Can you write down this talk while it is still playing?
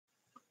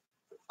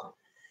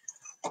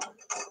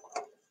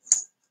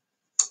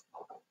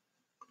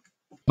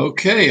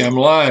Okay, I'm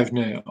live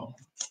now.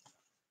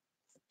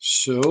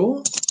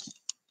 So,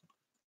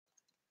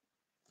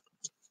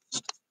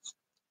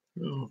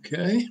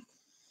 okay.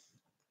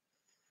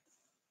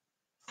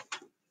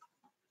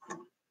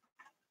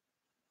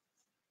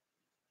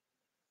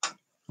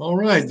 All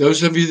right,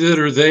 those of you that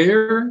are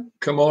there,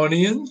 come on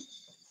in.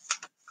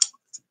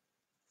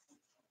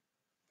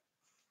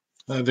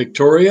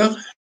 Victoria.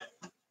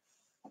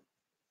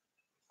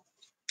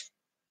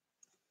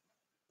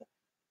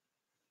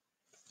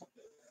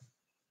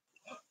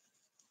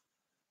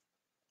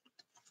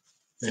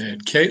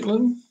 And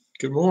Caitlin.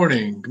 Good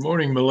morning. Good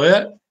morning,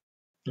 Millette.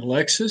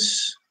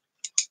 Alexis.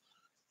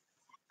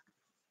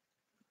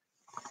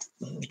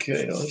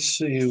 Okay, let's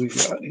see who we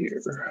got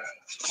here.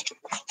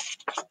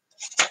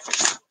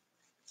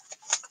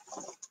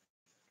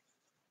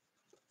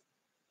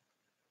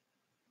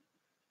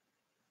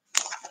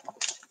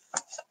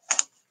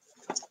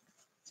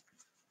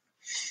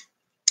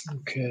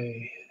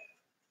 Okay,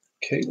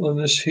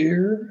 Caitlin is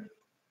here.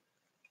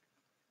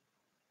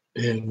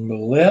 And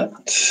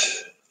Millette.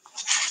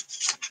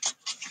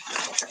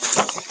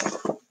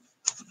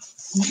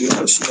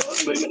 Just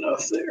not big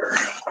enough there.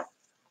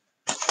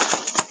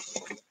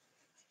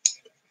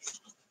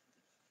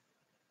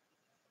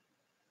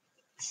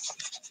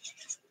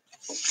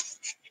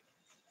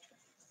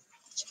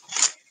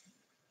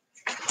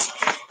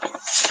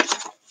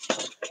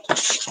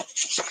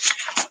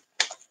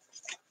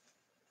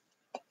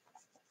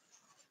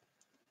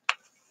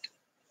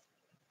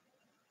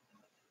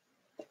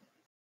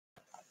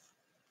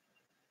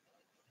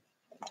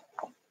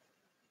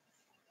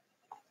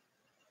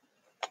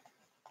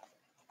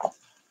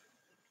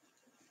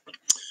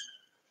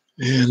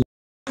 And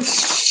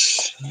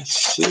let's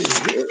see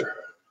here.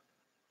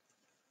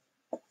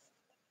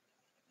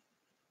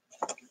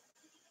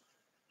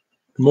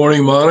 Good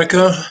morning,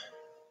 Monica.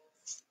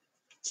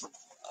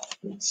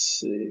 Let's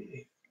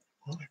see.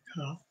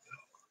 Monica.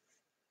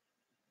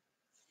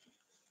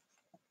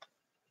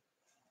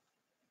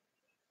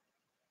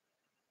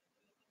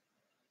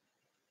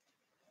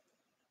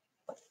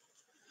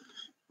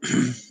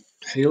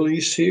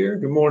 Haley's here.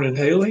 Good morning,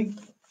 Haley.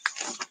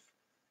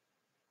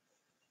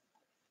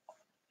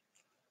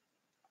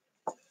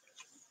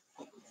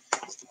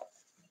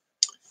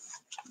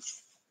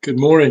 Good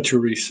morning,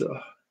 Teresa.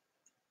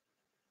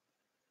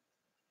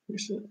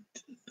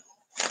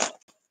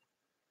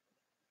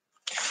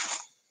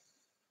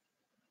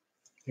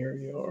 There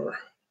you are.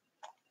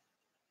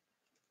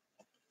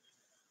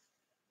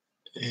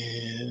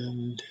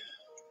 And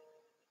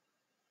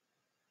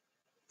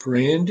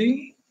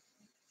Brandy.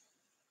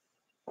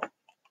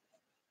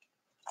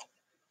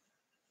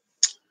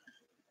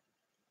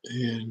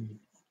 And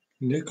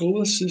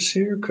Nicholas is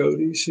here.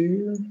 Cody's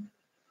here.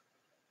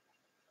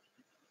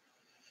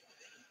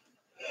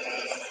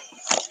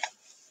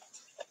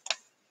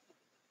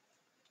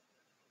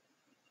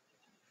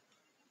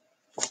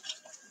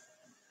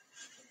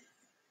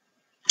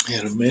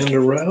 And Amanda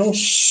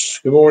Rouse.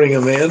 Good morning,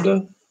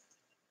 Amanda.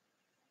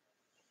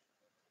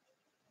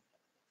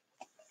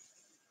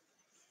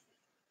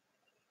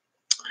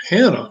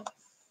 Hannah.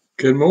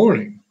 Good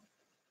morning.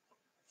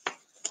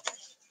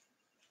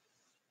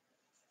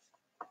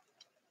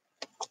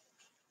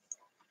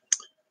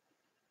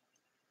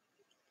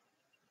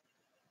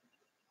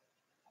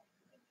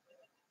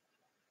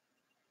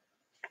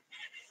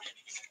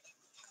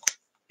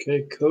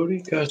 Okay,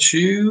 Cody, got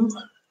you.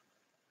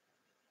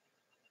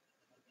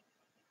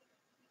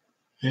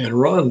 And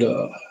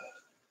Rhonda.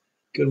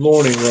 Good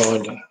morning,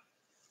 Rhonda.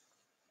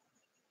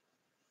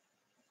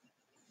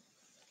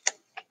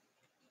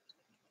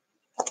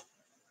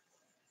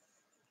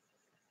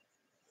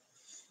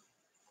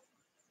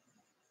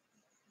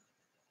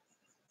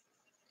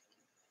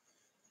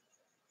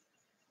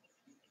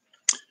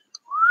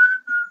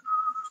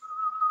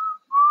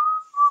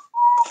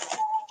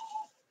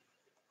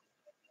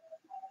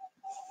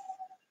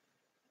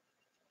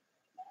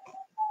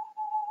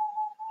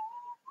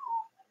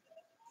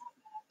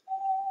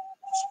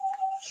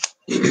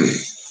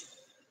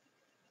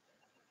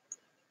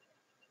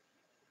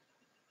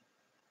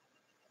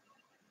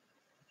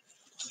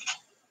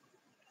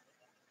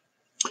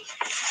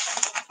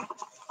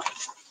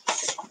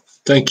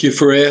 Thank you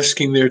for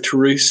asking there,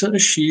 Teresa.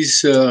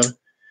 She's a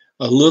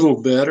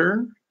little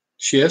better.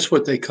 She has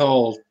what they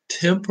call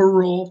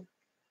temporal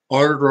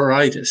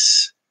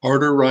arteritis.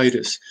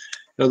 Arteritis.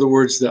 In other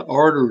words, the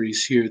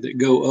arteries here that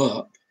go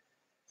up,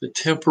 the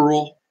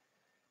temporal.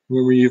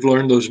 Remember, you've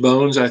learned those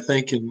bones, I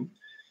think,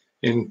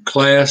 in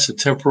class, a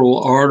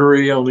temporal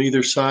artery on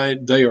either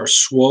side. They are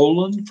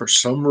swollen for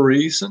some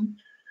reason.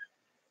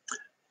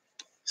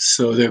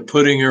 So they're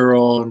putting her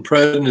on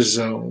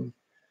prednisone.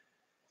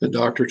 The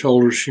doctor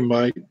told her she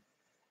might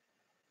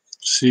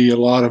see a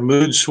lot of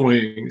mood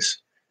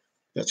swings.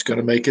 That's going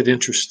to make it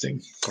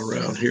interesting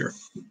around here.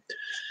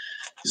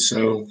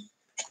 So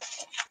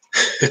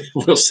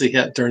we'll see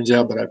how it turns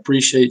out, but I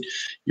appreciate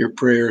your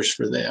prayers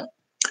for that.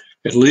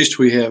 At least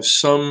we have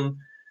some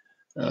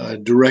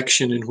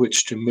direction in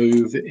which to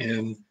move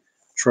and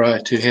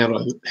try to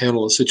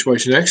handle the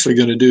situation. Actually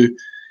going to do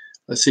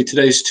let's see,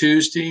 today's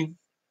Tuesday.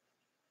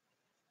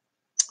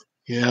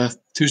 Yeah,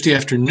 Tuesday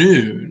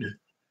afternoon.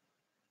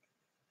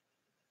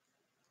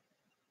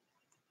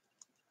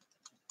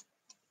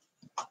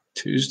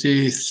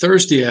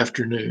 Thursday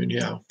afternoon.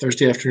 Yeah,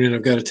 Thursday afternoon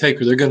I've got to take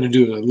her. They're going to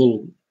do a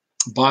little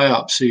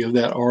biopsy of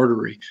that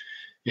artery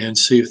and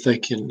see if they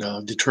can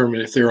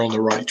determine if they're on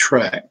the right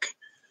track.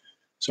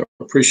 So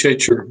I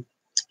appreciate your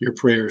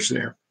prayers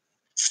there.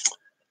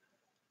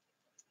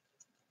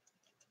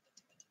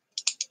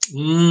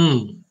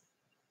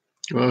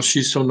 Well,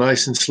 she's so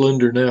nice and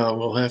slender now.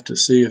 We'll have to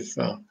see if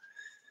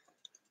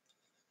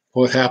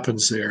what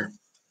happens there.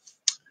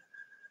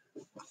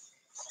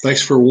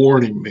 Thanks for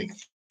warning me.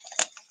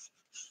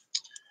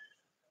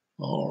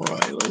 All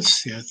right, let's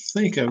see. I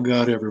think I've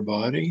got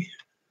everybody.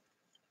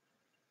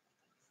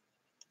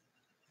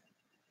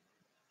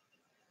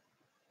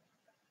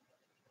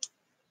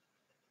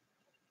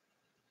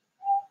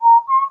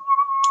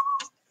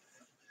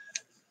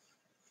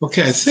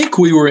 Okay, I think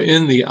we were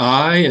in the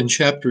eye in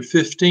chapter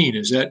 15.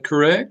 Is that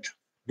correct? I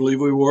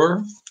believe we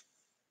were.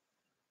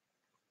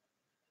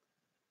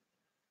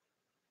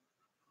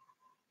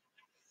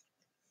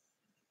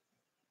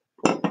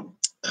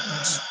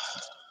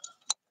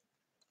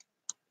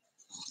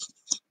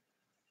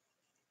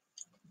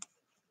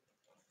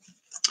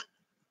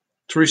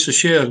 Teresa,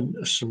 she had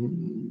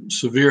some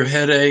severe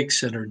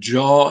headaches and her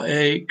jaw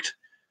ached.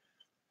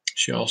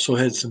 She also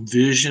had some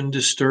vision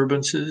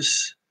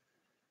disturbances.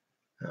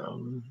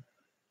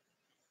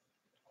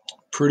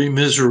 Pretty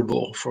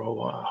miserable for a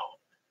while.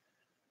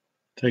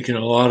 Taking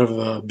a lot of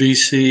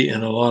BC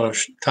and a lot of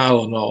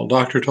Tylenol.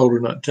 Doctor told her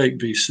not to take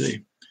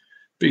BC.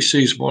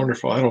 BC is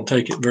wonderful. I don't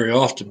take it very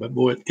often, but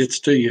boy, it gets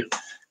to you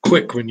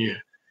quick when your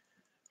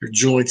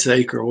joints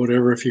ache or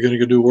whatever. If you're going to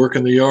go do work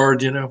in the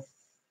yard, you know.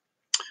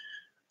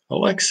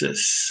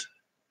 Alexis.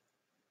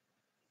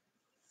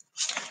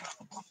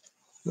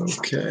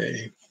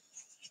 Okay.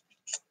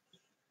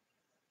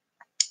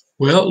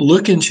 Well,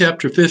 look in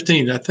chapter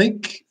 15. I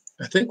think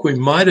we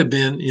might have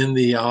been in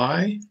the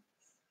eye.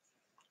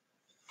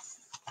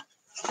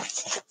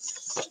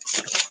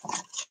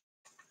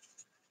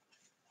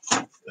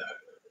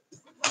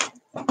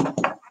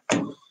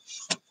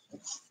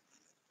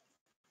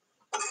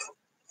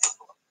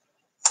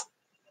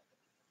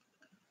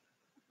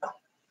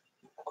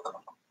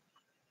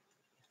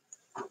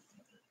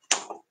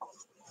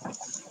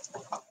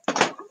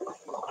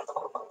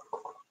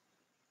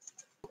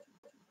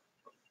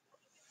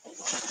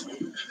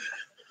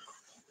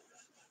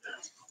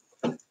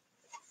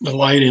 The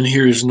light in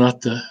here is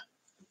not the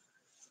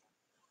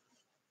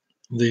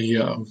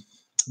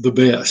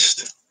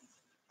best.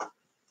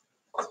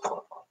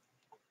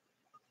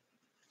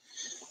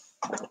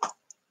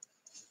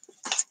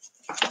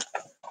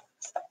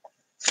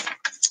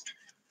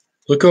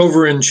 Look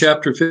over in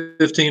chapter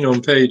 15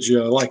 on page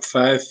like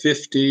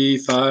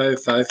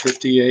 555,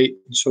 558,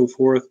 and so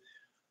forth.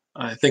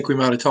 I think we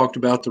might have talked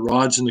about the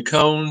rods and the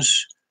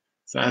cones.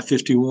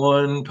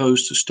 551,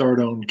 supposed to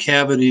start on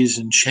cavities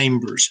and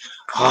chambers.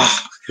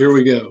 Here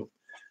we go.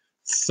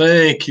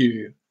 Thank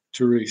you,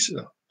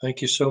 Teresa.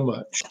 Thank you so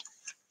much.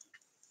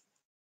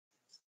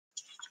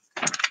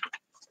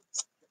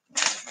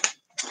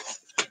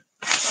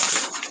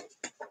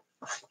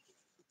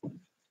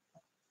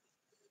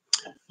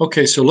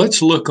 Okay, so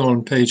let's look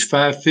on page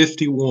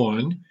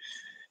 551.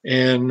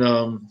 And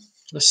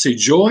let's see,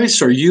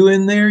 Joyce, are you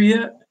in there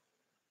yet?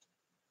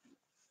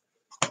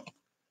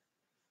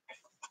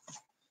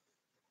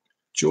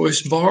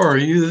 Joyce Barr, are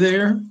you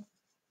there?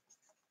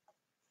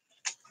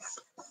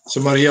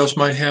 Somebody else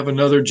might have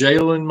another,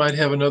 Jalen might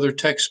have another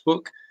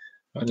textbook,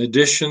 an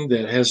edition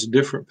that has a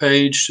different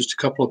page, just a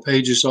couple of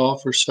pages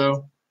off or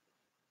so.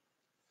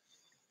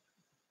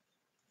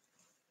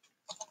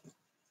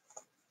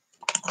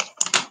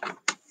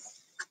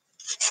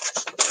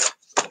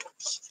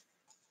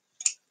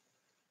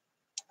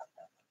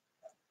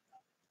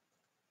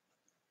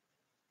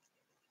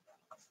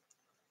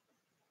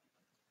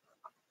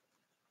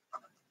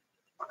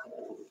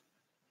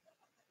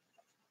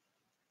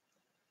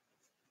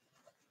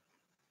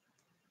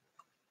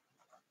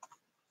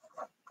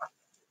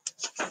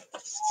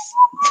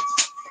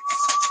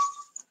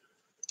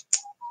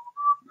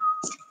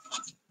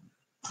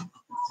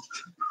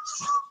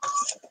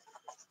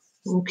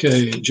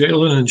 Okay,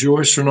 Jalen and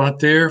Joyce are not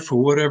there for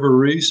whatever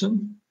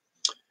reason.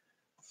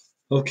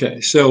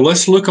 Okay, so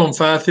let's look on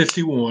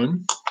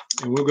 551,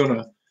 and we're going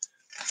to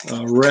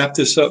wrap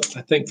this up,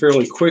 I think,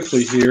 fairly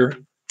quickly here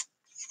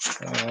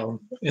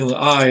in the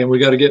eye, and we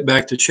got to get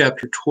back to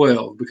chapter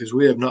 12 because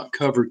we have not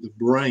covered the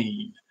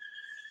brain,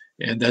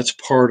 and that's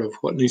part of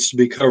what needs to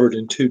be covered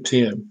in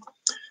 210.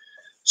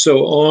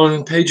 So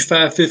on page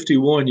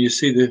 551, you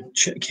see the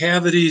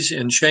cavities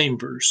and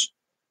chambers.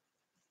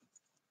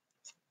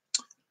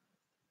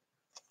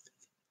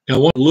 Now, I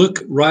want to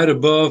look right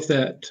above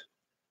that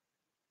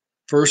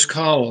first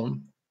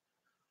column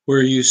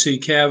where you see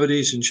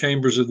cavities and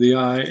chambers of the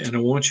eye, and I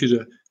want you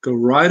to go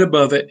right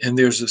above it, and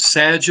there's a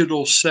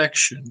sagittal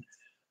section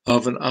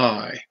of an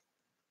eye.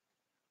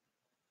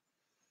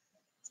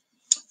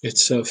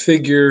 It's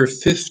figure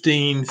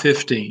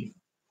 1515.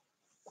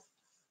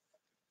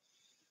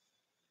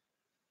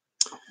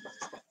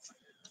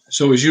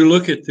 So as you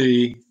look at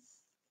the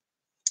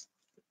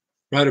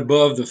right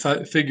above the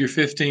figure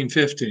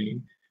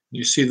 1515,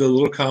 you see the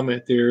little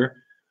comment there.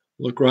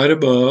 Look right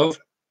above,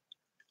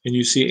 and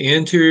you see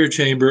anterior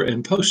chamber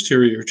and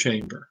posterior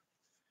chamber.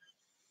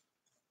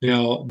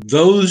 Now,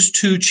 those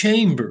two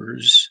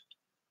chambers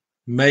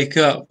make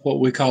up what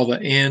we call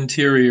the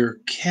anterior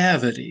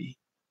cavity.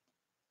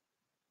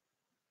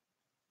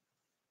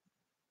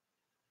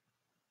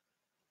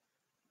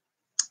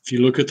 If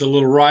you look at the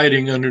little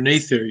writing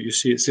underneath there, you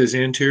see it says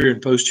anterior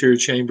and posterior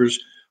chambers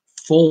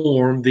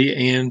form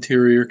the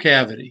anterior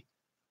cavity.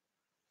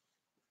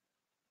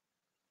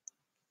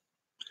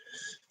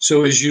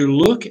 So as you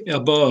look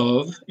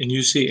above and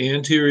you see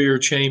anterior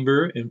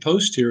chamber and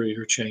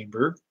posterior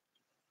chamber,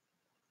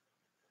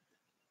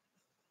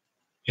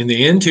 in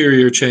the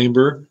anterior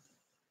chamber,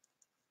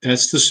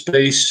 that's the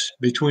space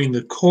between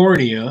the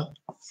cornea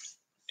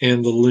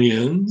and the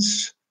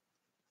lens.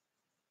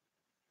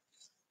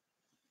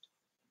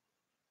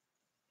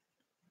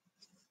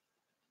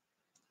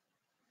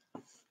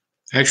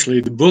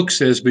 Actually, the book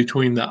says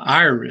between the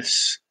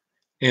iris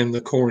and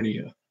the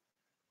cornea.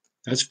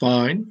 That's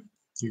fine.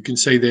 You can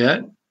say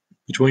that.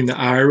 Between the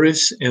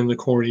iris and the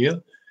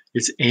cornea.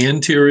 It's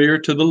anterior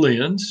to the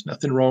lens.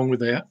 Nothing wrong with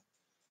that.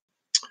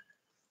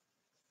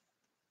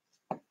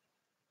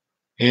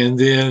 And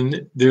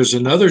then there's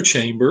another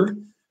chamber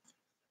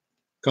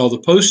called the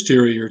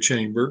posterior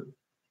chamber.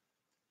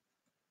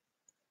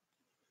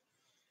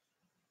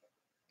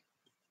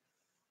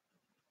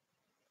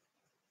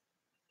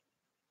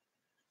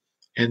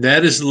 And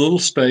that is a little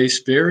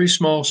space, very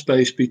small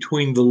space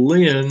between the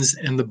lens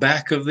and the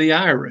back of the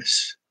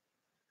iris.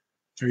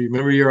 So you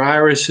remember your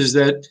iris is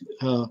that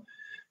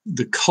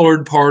the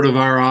colored part of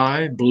our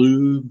eye,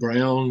 blue,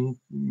 brown,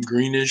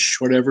 greenish,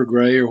 whatever,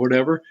 gray or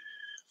whatever.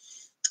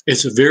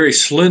 It's a very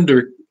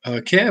slender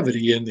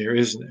cavity in there,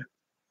 isn't it?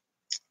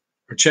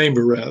 Or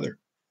chamber, rather.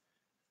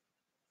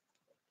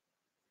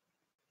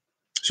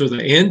 So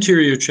the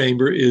anterior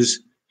chamber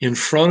is in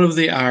front of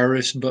the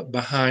iris, but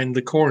behind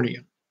the cornea.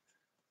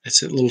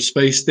 That's that little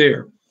space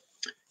there.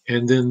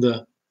 And then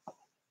the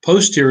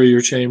posterior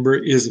chamber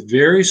is a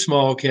very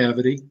small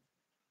cavity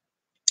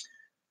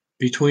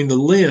between the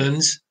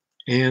lens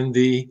and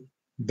the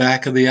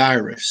back of the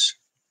iris.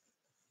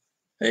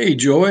 Hey,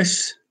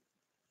 Joyce.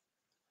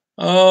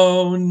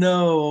 Oh,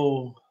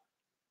 no.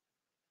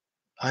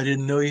 I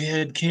didn't know you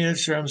had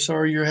cancer. I'm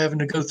sorry you're having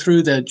to go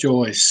through that,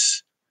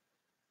 Joyce.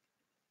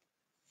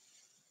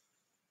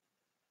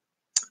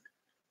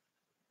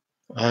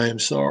 I am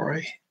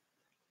sorry.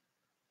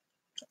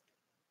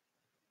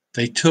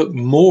 They took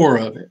more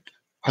of it.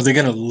 Are they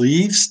going to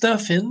leave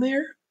stuff in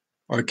there,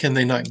 or can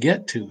they not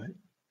get to it?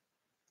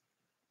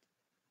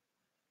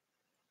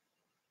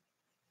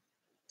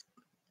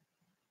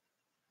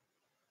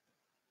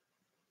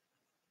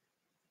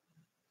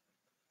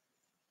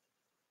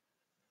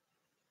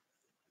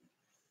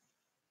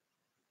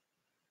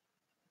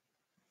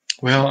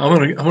 Well,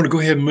 I'm gonna go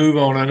ahead and move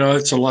on. I know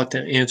it's a lot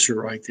to answer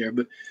right there,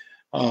 but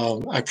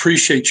I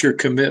appreciate your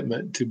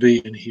commitment to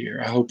being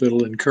here. I hope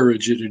it'll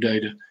encourage you today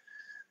to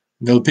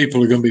know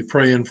people are going to be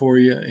praying for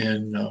you.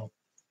 And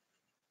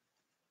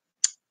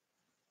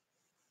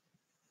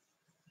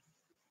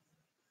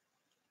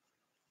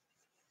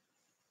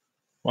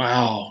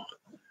wow,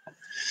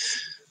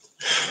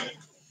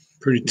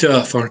 pretty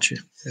tough, aren't you?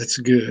 That's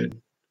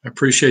good. I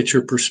appreciate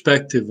your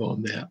perspective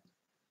on that.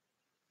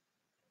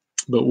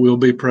 But we'll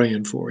be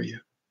praying for you.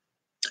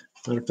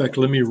 Matter of fact,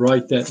 let me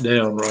write that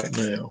down right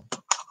now.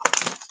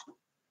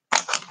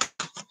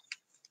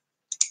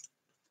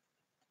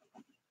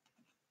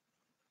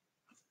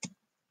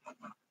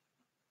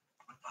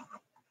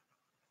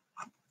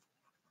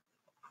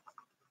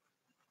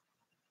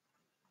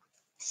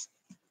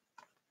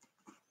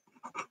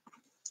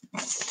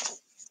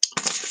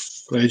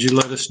 Glad you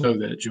let us know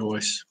that,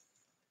 Joyce.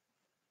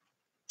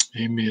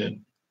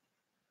 Amen.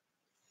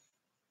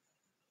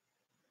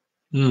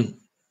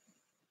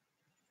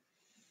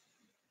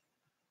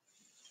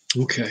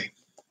 Okay.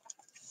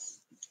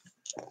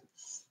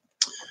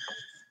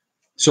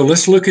 So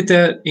let's look at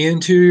that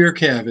anterior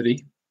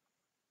cavity.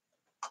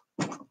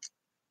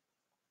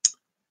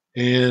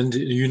 And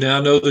you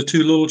now know the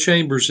two little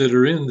chambers that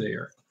are in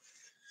there.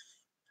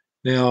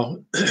 Now,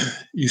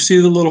 you see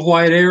the little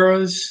white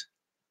arrows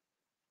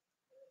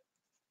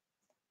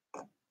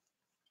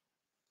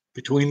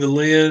between the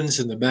lens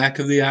and the back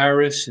of the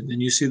iris, and then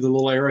you see the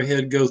little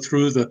arrowhead go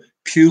through the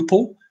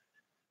pupil,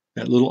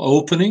 that little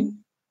opening,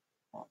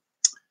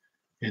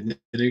 and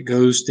then it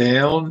goes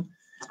down.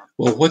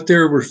 Well, what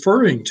they're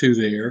referring to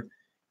there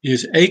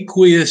is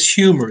aqueous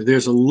humor.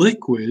 There's a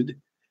liquid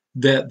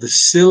that the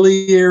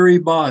ciliary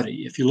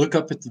body, if you look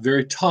up at the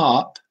very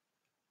top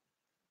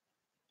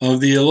of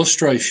the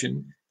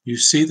illustration, you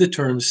see the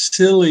term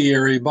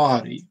ciliary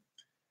body.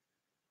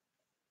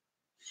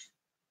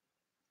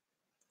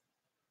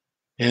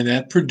 And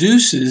that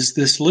produces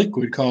this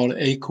liquid called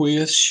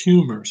aqueous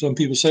humor. Some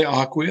people say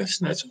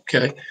aqueous, and that's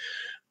okay.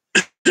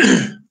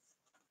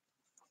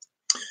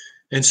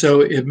 And so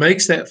it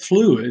makes that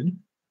fluid,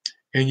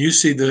 and you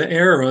see the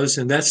arrows,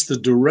 and that's the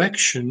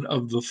direction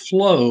of the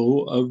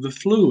flow of the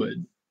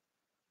fluid.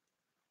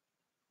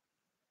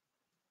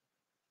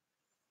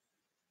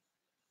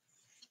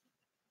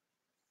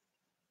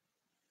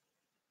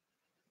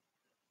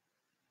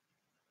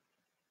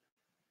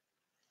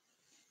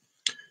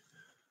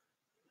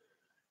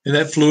 And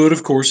that fluid,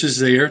 of course, is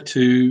there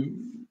to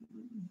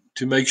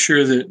make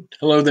sure that,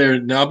 hello there,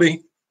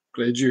 Nobby,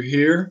 glad you're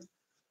here.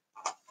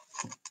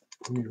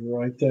 Let me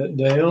write that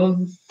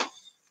down.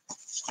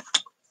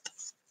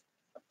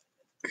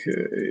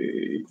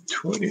 Okay,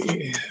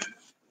 20.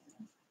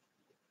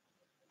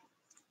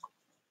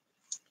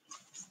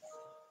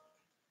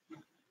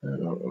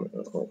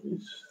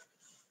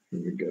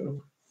 Here we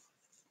go.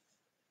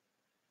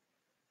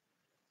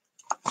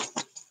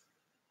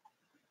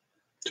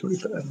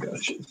 $25,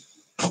 gotcha.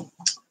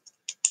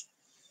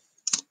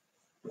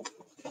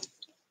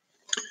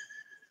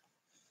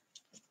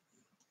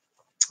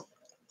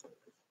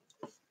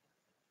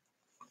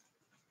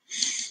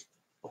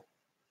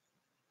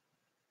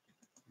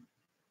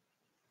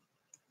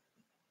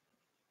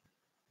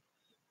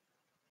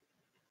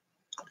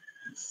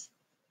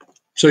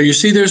 So you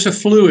see there's a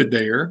fluid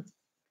there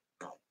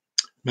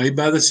made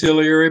by the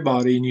ciliary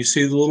body, and you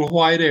see the little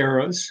white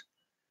arrows.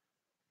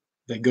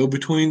 They go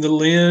between the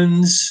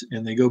lens,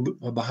 and they go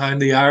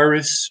behind the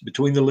iris,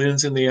 between the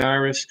lens and the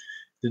iris.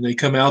 Then they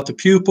come out the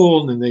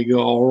pupil, and then they go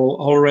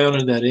all around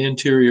in that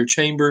anterior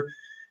chamber,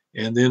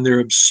 and then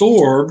they're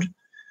absorbed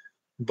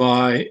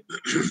by,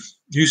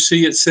 you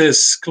see it says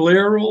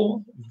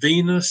scleral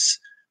venous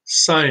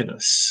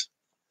sinus.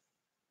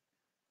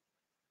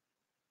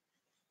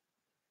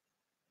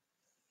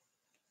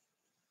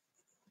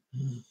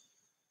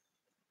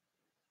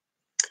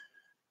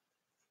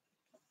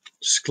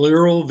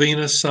 Scleral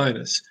venous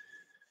sinus.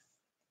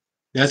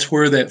 That's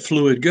where that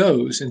fluid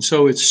goes. And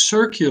so it's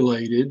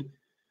circulated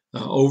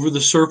over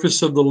the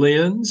surface of the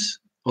lens,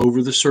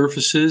 over the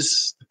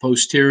surfaces, the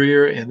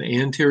posterior and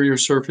anterior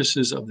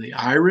surfaces of the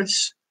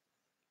iris.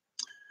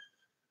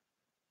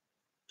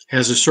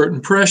 Has a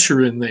certain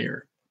pressure in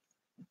there.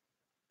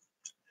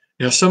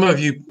 Now, some of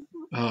you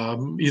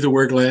either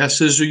wear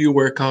glasses or you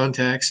wear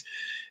contacts,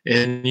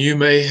 and you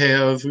may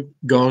have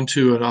gone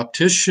to an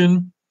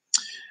optician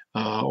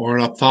or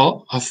an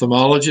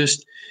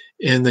ophthalmologist,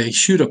 and they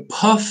shoot a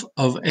puff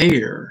of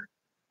air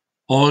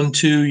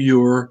onto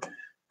your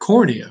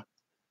cornea.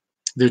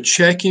 They're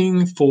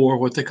checking for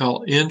what they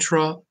call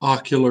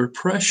intraocular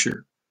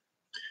pressure.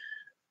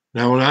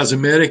 Now, when I was a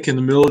medic in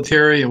the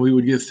military and we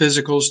would give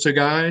physicals to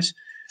guys,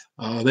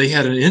 they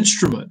had an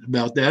instrument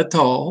about that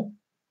tall,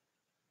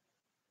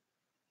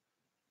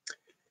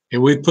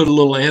 and we'd put a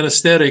little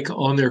anesthetic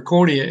on their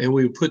cornea, and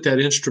we would put that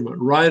instrument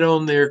right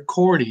on their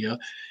cornea,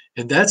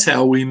 and that's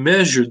how we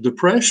measured the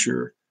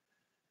pressure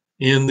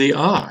in the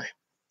eye.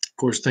 Of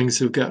course, things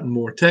have gotten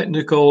more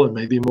technical and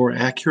maybe more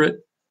accurate.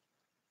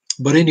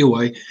 But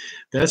anyway,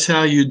 that's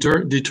how you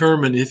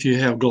determine if you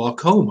have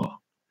glaucoma.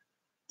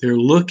 They're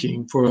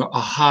looking for a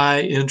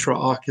high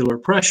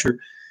intraocular pressure.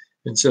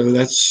 And so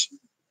that's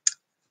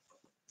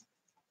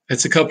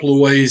a couple of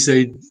ways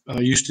they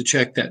used to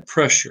check that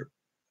pressure.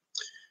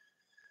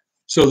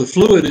 So the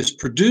fluid is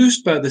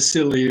produced by the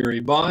ciliary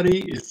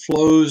body. It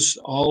flows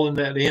all in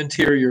that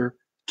anterior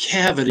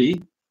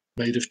cavity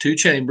made of two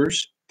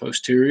chambers,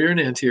 posterior and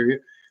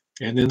anterior,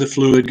 and then the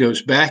fluid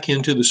goes back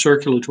into the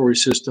circulatory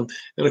system.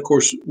 And of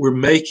course, we're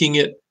making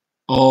it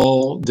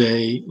all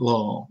day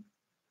long.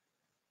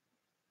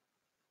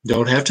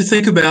 Don't have to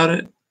think about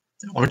it.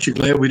 Aren't you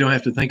glad we don't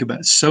have to think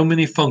about it? So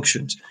many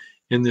functions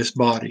in this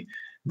body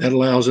that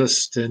allows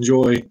us to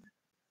enjoy,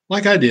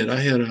 like I did. I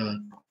had a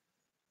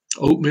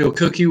oatmeal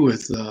cookie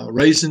with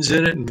raisins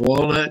in it and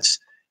walnuts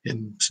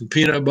and some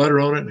peanut butter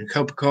on it and a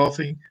cup of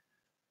coffee.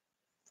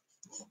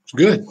 It's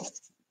good.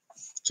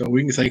 So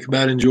we can think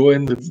about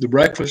enjoying the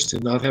breakfast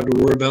and not have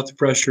to worry about the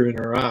pressure in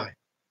our eye.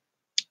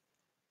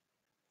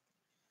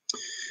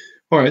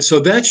 All right, so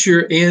that's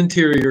your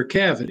anterior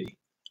cavity.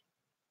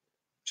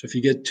 So if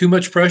you get too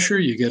much pressure,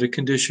 you get a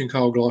condition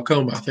called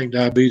glaucoma. I think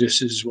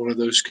diabetes is one of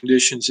those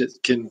conditions that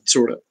can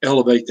sort of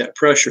elevate that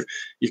pressure.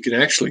 You can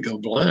actually go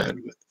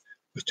blind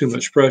with too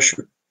much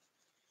pressure.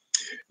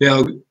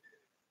 Now,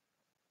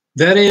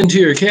 that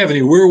anterior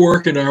cavity, we're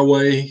working our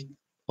way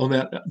on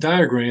that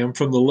diagram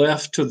from the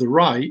left to the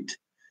right.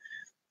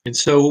 And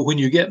so when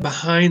you get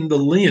behind the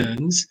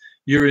lens,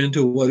 you're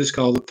into what is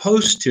called the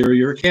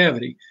posterior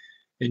cavity.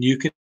 And you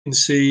can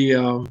see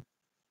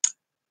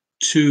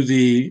to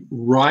the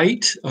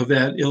right of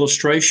that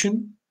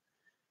illustration,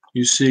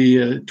 you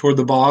see toward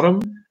the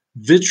bottom,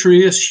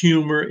 vitreous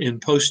humor in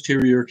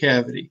posterior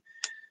cavity.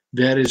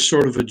 That is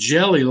sort of a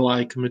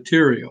jelly-like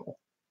material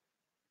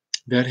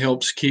that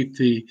helps keep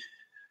the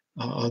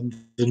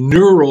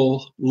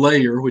neural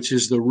layer, which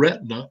is the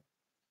retina,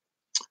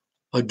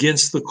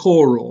 against the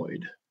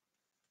choroid.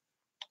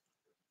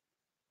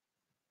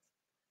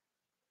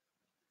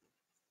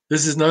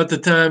 This is not the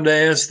time to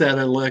ask that,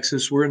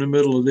 Alexis. We're in the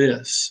middle of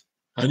this.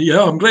 And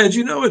yeah, I'm glad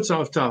you know it's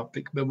off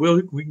topic, but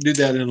we can do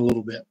that in a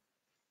little bit.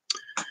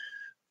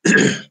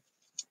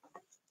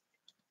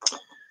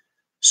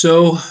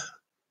 So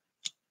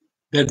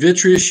that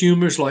vitreous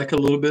humor is like a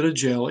little bit of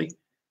jelly,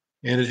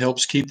 and it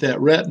helps keep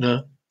that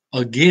retina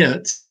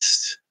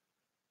against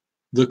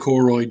the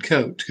choroid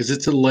coat because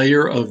it's a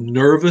layer of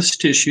nervous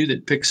tissue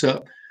that picks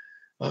up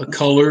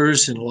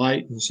colors and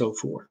light and so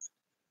forth.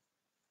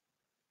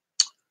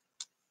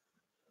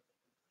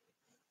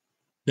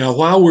 Now,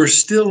 while we're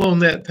still on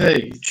that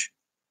page,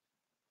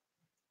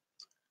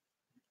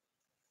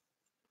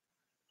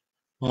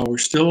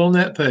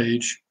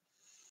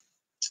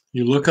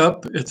 you look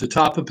up at the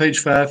top of page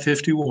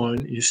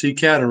 551, you see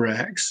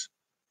cataracts.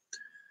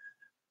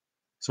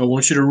 So I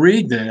want you to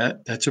read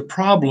that. That's a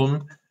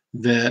problem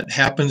that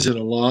happens in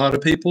a lot of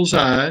people's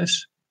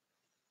eyes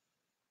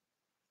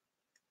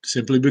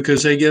simply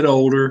because they get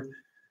older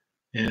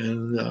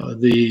and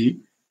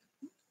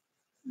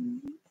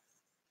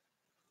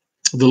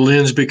the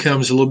lens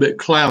becomes a little bit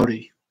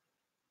cloudy.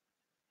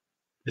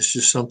 It's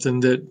just something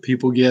that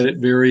people get at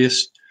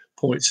various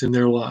points in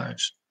their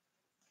lives.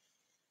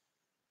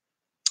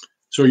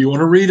 So you want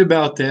to read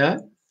about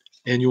that,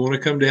 and you want to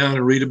come down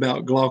and read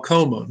about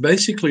glaucoma.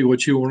 Basically,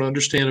 what you want to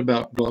understand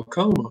about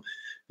glaucoma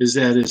is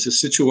that it's a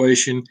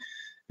situation,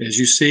 as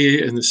you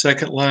see in the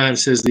second line, it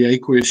says the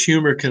aqueous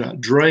humor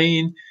cannot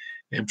drain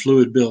and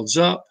fluid builds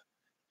up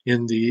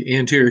in the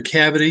anterior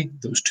cavity,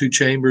 those two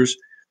chambers,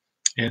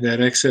 and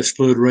that excess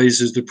fluid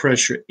raises the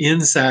pressure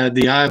inside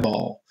the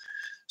eyeball.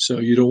 So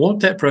you don't want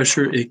that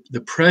pressure.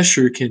 The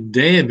pressure can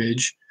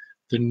damage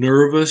the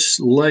nervous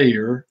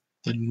layer,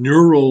 the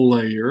neural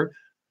layer,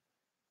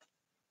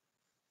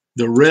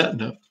 the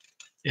retina,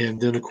 and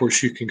then, of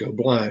course, you can go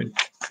blind.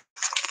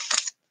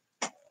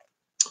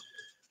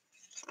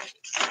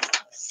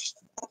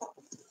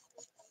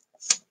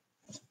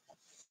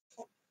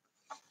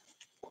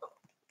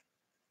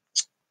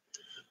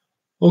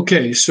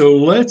 Okay, so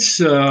let's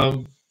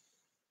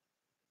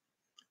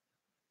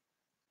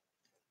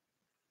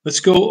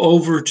go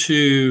over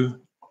to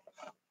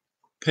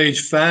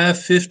page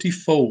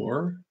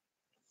 554.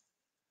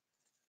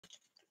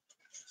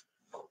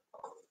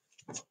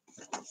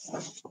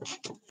 Okay.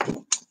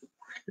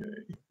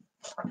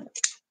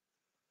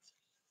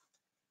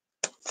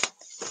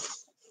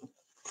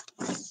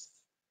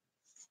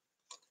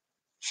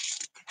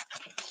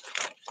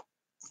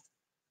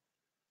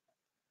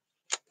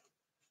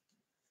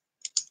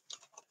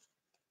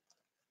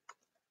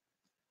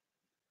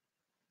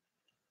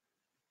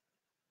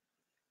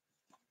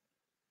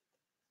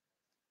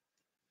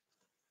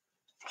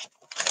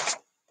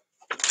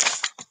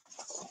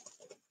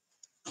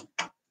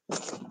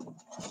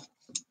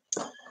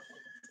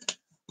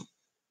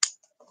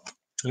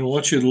 And I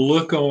want you to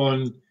look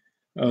on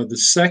the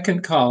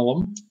second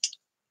column.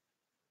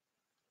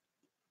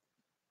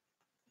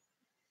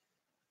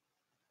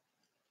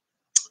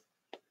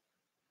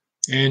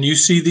 And you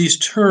see these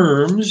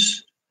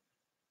terms,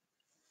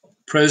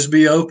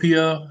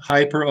 presbyopia,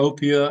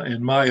 hyperopia,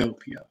 and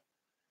myopia.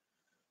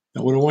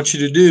 Now, what I want you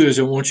to do is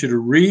I want you to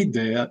read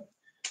that,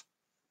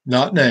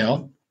 not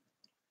now,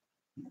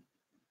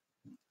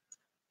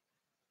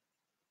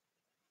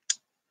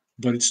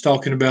 but it's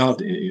talking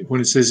about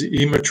when it says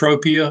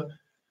emmetropia,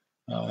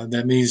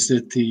 that means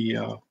that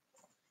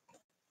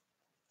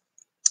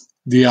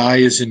the eye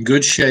is in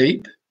good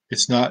shape.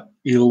 It's not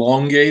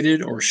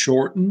elongated or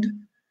shortened.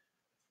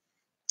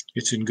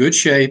 It's in good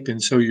shape,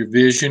 and so your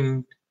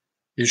vision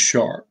is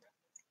sharp.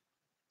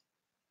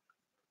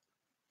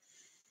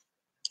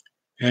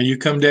 Now you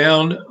come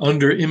down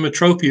under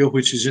emmetropia,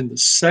 which is in the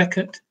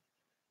second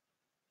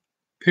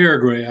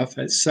paragraph,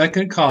 that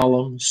second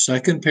column,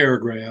 second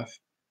paragraph.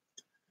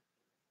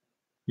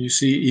 You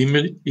see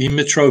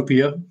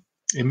emmetropia,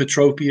 and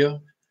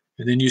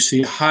then you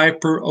see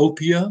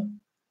hyperopia,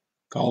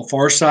 called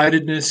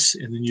farsightedness,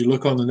 and then you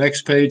look on the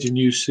next page and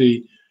you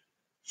see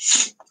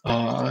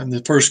in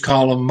the first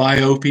column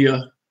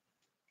myopia,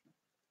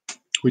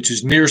 which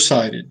is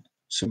nearsighted.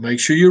 So make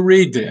sure you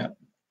read that.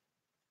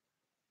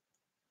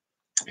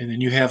 And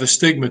then you have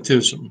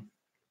astigmatism,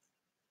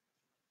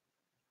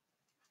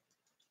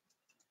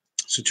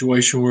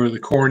 situation where the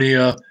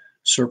cornea,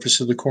 surface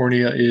of the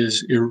cornea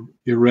is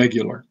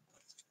irregular.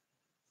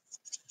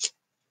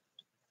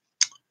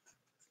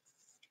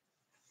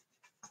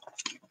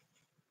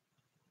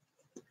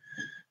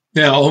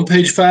 Now on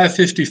page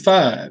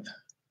 555,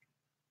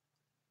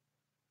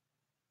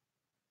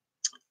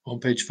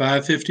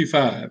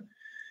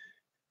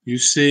 you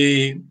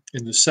see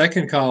in the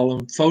second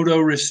column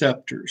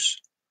photoreceptors.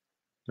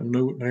 I'm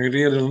not going to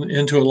get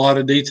into a lot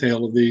of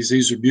detail of these.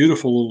 These are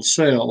beautiful little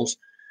cells.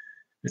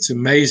 It's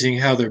amazing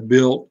how they're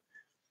built.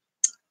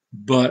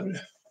 But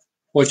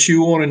what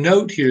you want to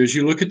note here is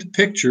you look at the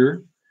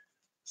picture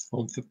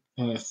on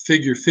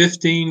figure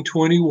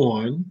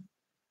 1521.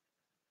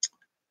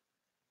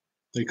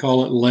 They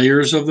call it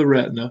layers of the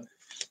retina.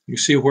 You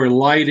see where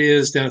light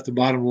is down at the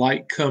bottom.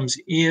 Light comes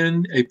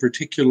in a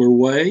particular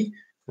way.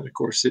 And of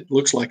course, it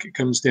looks like it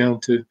comes down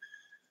to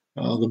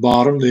the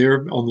bottom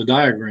there on the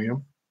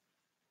diagram.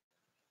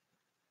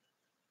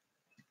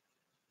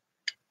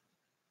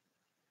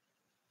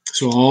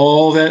 So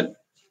all that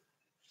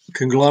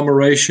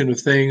conglomeration of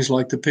things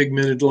like the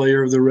pigmented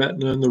layer of the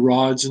retina and the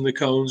rods and the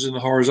cones and the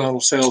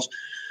horizontal cells,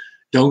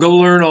 don't go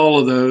learn all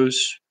of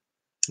those,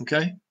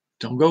 okay?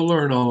 Don't go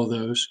learn all of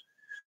those.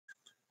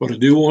 What I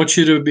do want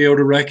you to be able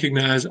to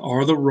recognize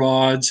are the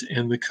rods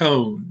and the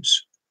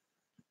cones.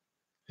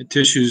 The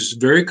tissue is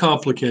very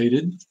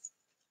complicated.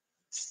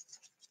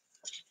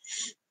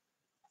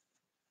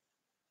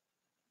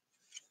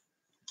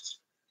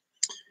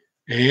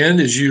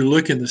 And as you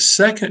look in the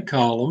second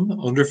column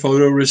under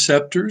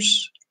photoreceptors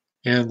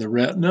and the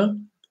retina,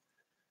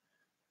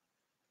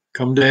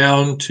 come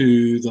down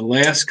to the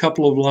last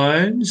couple of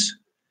lines.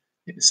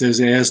 It says,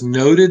 as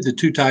noted, the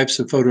two types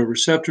of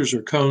photoreceptors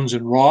are cones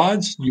and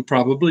rods. You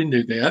probably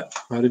knew that.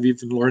 Might have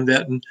even learned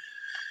that.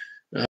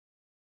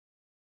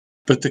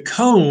 But the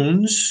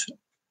cones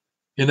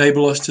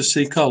enable us to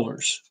see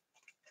colors.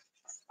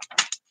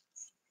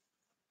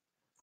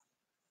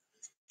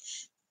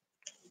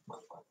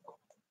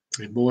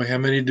 And boy, how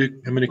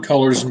many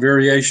colors and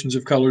variations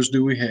of colors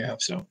do we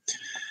have? So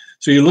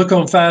you look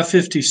on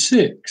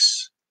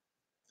 556.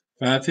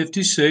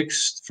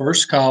 556,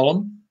 first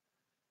column.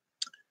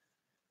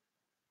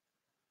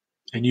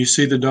 And you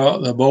see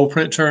the bold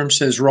print term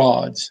says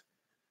rods.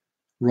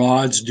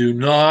 Rods do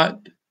not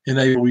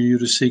enable you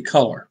to see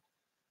color.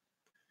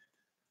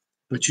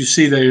 But you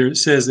see there it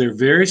says they're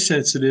very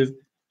sensitive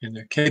and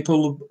they're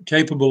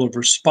capable of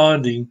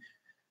responding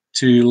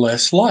to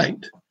less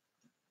light.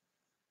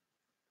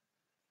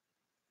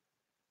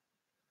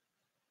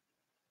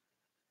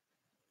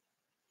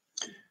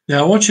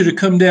 Now I want you to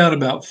come down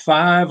about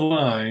 5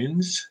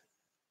 lines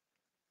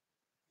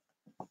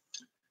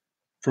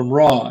from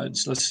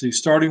rods. Let's see,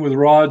 starting with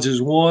rods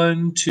is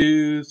 1,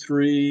 2,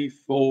 3,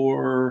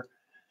 4,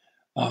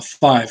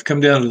 5.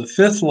 Come down to the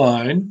 5th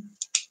line.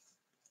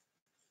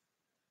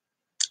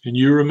 And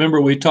you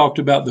remember we talked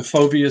about the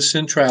fovea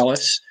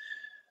centralis.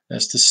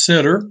 That's the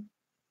center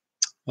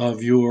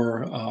of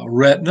your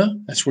retina.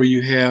 That's where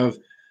you have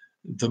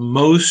the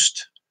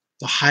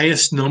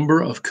highest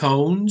number of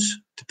cones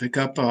to pick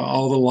up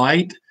all the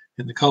light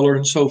and the color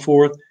and so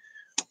forth.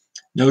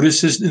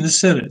 Notice this in the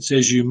sentence,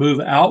 as you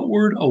move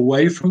outward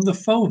away from the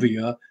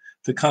fovea,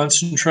 the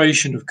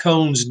concentration of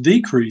cones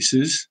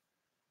decreases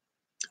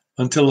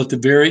until at the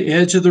very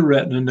edge of the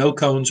retina, no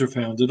cones are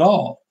found at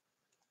all.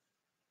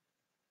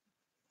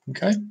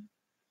 Okay?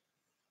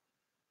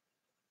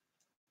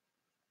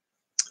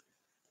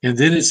 And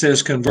then it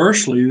says,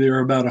 conversely, there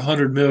are about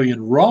 100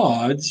 million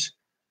rods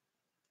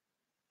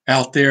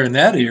out there in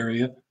that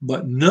area,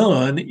 but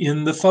none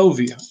in the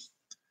fovea.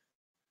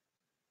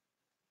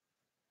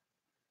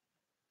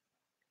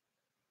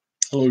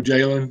 Hello,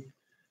 Jalen.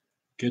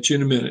 Get you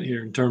in a minute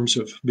here in terms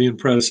of being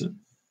present.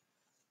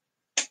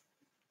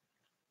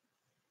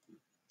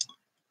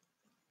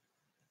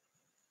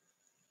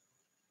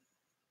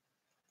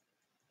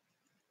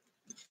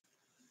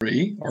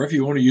 Or if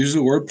you want to use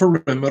the word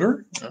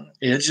perimeter,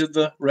 edge of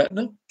the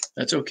retina,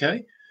 that's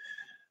okay.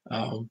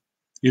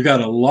 You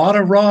got a lot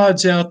of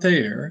rods out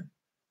there,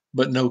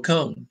 but no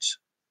cones.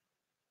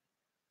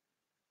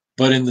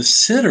 But in the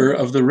center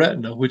of the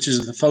retina, which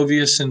is the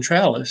fovea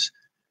centralis,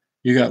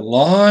 you got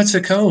lots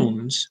of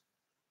cones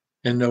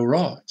and no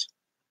rods.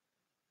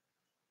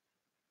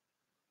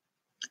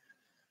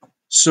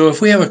 So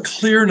if we have a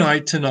clear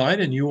night tonight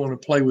and you want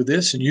to play with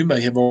this, and you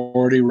may have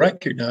already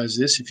recognized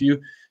this, if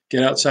you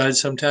get outside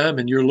sometime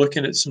and you're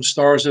looking at some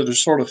stars that are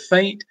sort of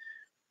faint,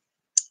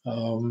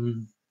 I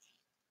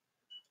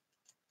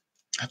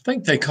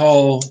think they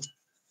call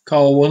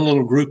one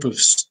little group of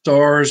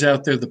stars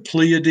out there the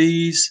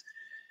Pleiades,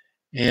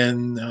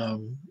 and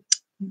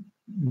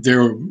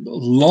they're a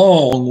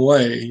long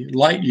way,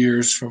 light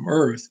years from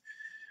Earth,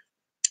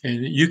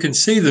 and you can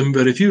see them,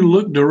 but if you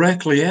look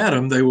directly at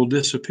them, they will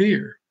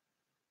disappear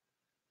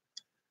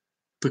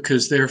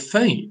because they're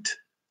faint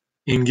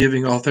in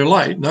giving off their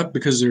light, not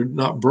because they're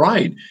not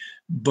bright,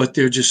 but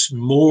they're just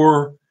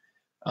more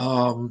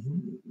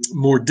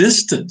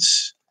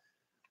distance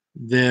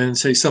than,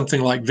 say,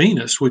 something like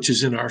Venus, which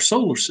is in our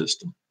solar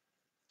system.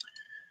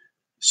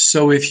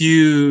 So if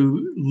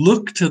you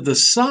look to the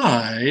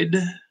side,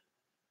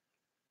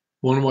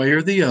 one way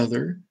or the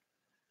other,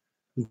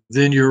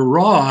 then your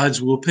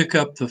rods will pick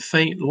up the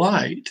faint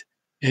light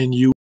and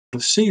you will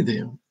see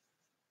them.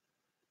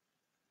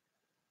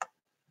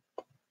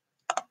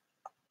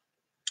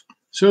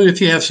 So if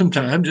you have some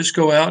time, just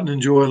go out and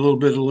enjoy a little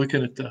bit of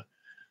looking at the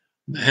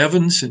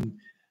heavens and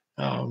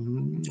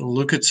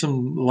look at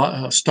some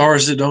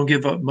stars that don't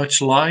give up much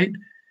light.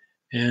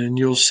 And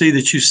you'll see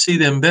that you see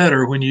them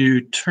better when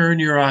you turn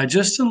your eye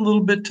just a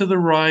little bit to the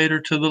right or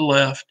to the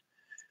left,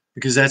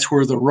 because that's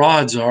where the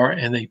rods are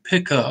and they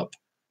pick up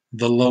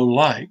the low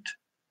light.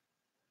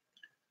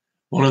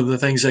 One of the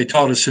things they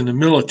taught us in the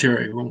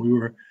military when we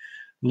were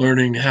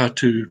learning how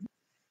to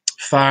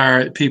fire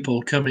at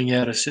people coming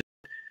at us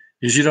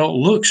is you don't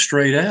look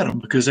straight at them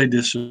because they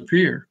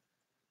disappear,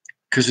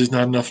 because there's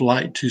not enough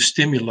light to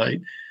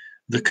stimulate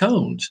the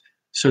cones.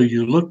 So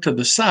you look to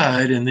the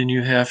side, and then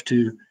you have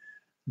to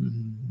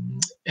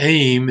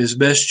aim as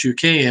best you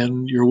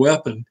can your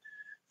weapon,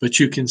 but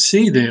you can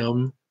see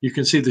them, you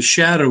can see the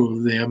shadow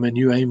of them, and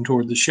you aim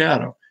toward the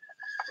shadow.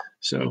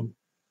 So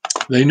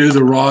they knew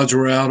the rods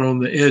were out on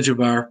the edge of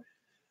our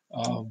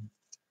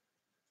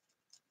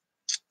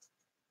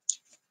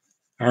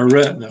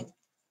retina.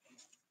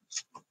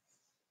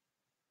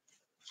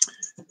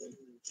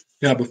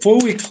 Now, before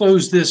we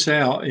close this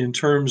out in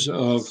terms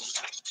of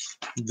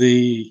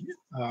the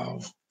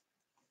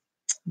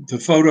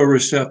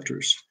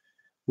photoreceptors,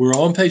 we're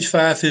on page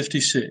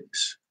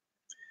 556.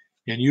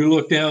 And you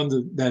look down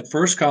that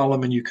first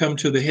column and you come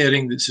to the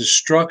heading that says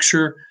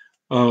structure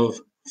of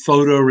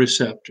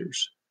photoreceptors.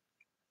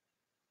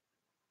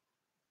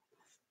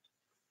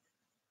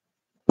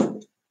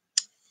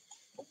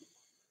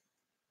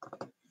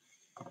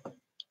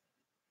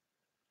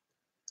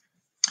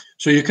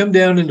 So you come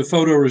down into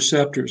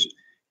photoreceptors,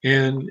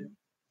 and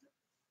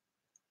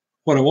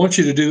what I want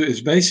you to do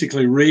is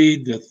basically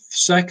read the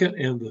second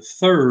and the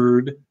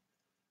third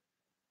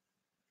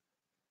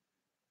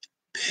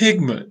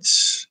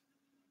pigments: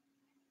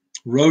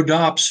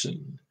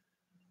 rhodopsin,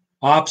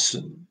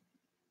 opsin,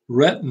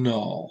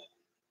 retinol.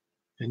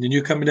 And then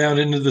you come down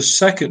into the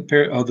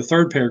the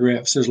third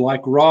paragraph. It says, like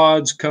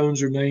rods,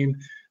 cones are named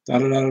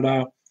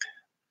iodopsin,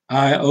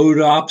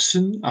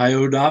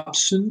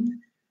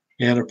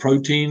 and a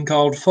protein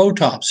called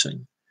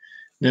photopsin.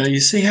 Now you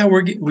see how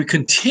we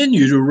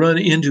continue to run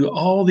into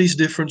all these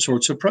different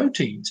sorts of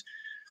proteins.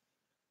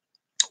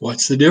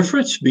 What's the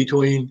difference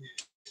between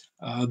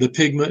the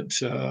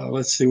pigment,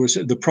 let's see, what's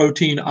it, the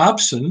protein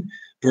opsin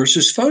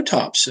versus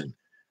photopsin?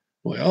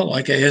 Well,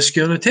 like I asked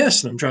you on a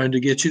test, and I'm trying to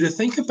get you to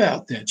think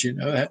about that, you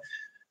know,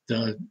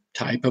 the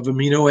type of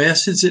amino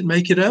acids that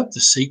make it up,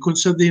 the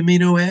sequence of the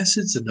amino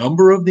acids, the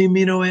number of the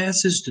amino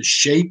acids, the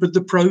shape of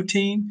the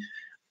protein.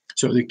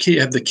 So you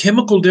have the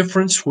chemical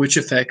difference, which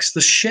affects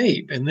the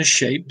shape, and the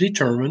shape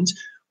determines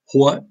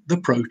what the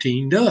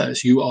protein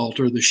does. You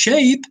alter the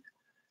shape,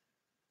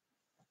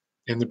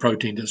 and the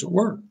protein doesn't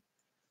work.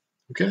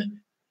 Okay?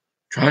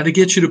 Trying to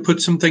get you to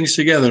put some things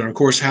together. And of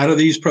course, how do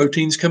these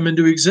proteins come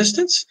into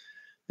existence?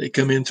 They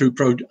come in through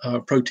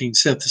protein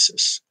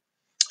synthesis.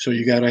 So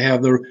you got to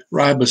have the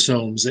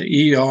ribosomes,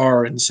 the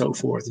ER, and so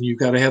forth. And you've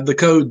got to have the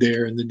code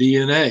there and the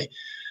DNA.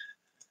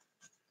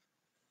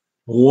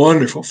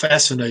 Wonderful,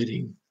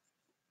 fascinating.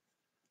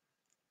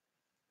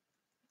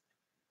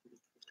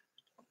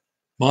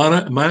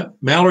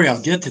 Mallory,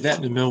 I'll get to that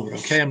in a moment,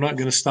 okay? I'm not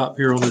going to stop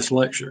here on this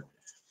lecture.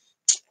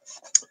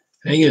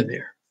 Hang in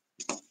there.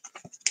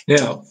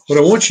 Now, what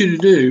I want you to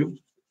do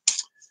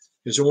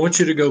is I want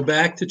you to go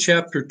back to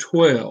chapter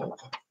 12.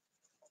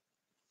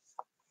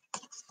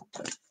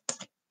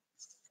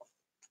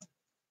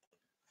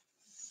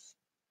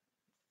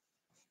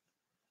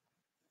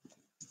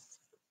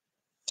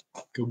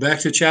 Go back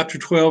to chapter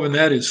 12, and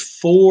that is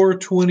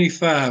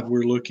 425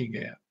 we're looking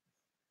at.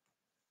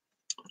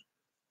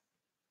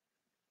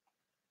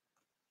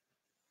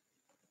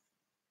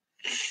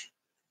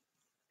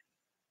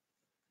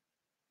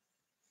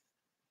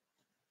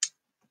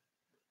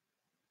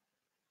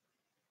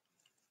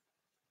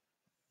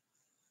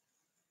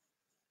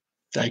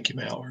 Thank you,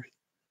 Mallory.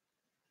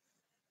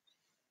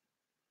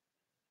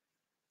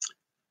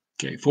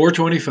 Okay,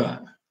 425.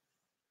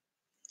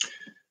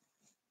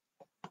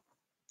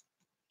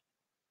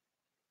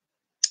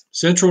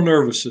 Central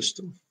nervous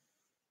system.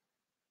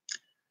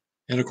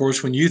 And of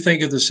course, when you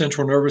think of the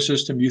central nervous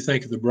system, you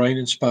think of the brain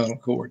and spinal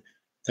cord.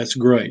 That's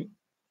great.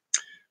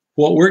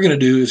 What we're going to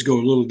do is go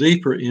a little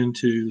deeper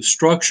into the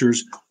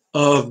structures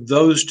of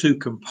those two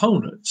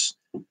components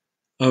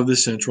of the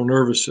central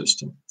nervous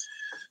system.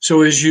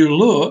 So as you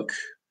look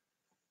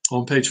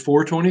on page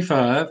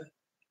 425,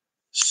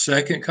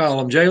 second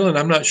column, Jalen,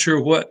 I'm not sure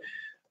what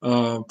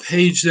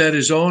page that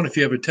is on. If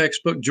you have a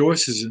textbook,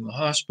 Joyce is in the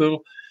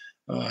hospital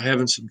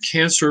having some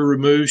cancer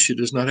removed. She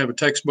does not have a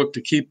textbook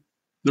to keep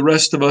the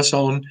rest of us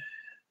on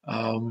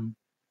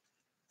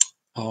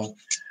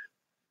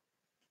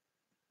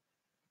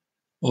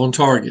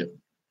target.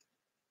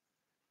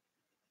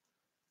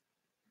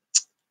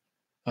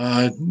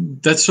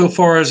 That's so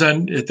far as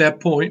I'm at that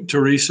point,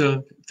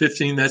 Teresa,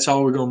 15, that's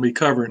all we're going to be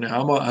covering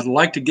now. I'd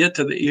like to get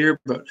to the ear,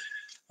 but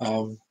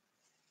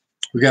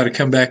we got to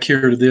come back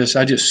here to this.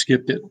 I just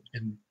skipped it,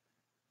 and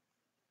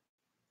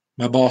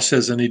my boss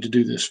says I need to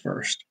do this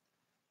first.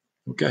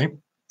 Okay.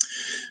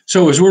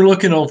 So as we're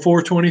looking on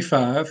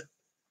 425,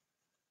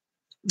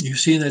 you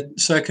see that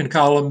second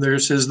column there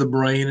says the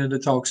brain, and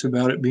it talks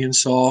about it being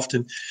soft,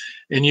 and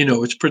you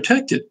know it's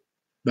protected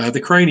by the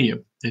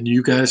cranium. And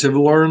you guys have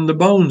learned the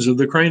bones of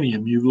the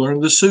cranium. You've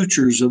learned the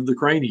sutures of the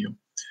cranium.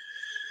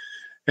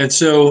 And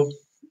so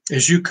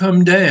as you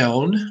come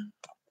down,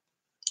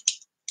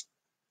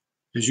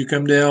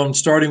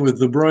 starting with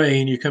the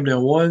brain, you come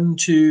down 1,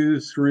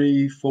 2,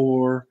 3,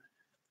 4,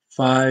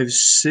 5,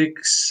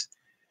 6.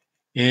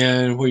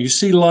 And where you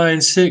see line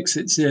 6,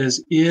 it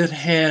says it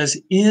has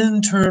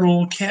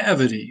internal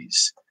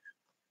cavities.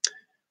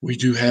 We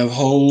do have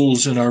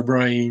holes in our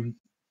brain.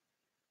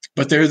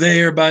 but they're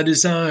there by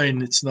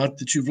design. It's not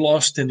that you've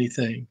lost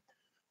anything.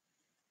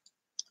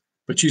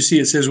 But you see,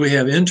 it says we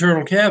have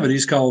internal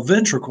cavities called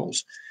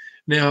ventricles.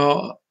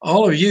 Now,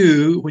 all of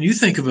you, when you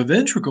think of a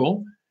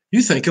ventricle,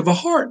 you think of a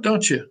heart,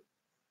 don't you?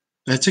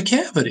 That's a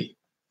cavity,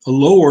 a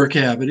lower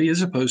cavity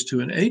as opposed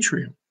to an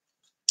atrium.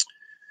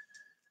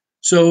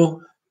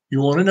 So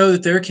you want to know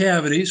that they're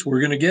cavities. We're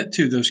going to get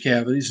to those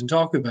cavities and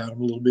talk about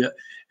them a little bit.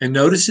 And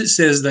notice it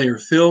says they are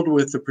filled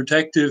with the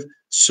protective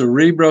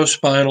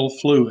cerebrospinal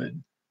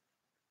fluid.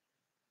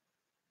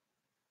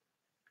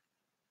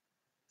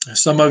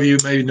 Some of you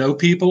may know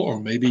people, or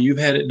maybe you've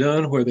had it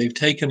done, where they've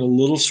taken a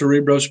little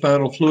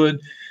cerebrospinal fluid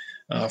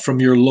from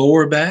your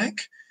lower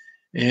back,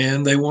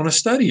 and they want to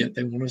study it.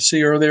 They want to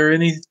see, are there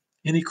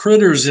any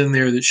critters in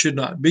there that should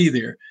not be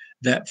there?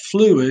 That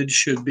fluid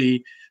should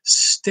be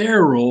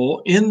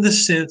sterile in the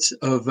sense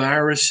of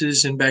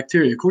viruses and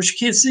bacteria. Of course, you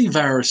can't see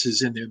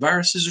viruses in there.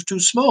 Viruses are too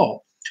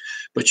small,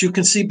 but you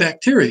can see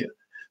bacteria.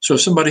 So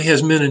if somebody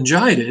has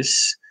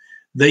meningitis,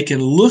 they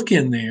can look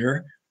in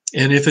there,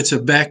 and if it's a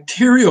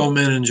bacterial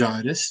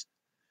meningitis,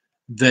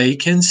 they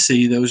can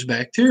see those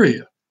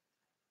bacteria.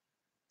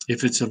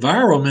 If it's a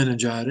viral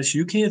meningitis,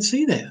 you can't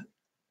see that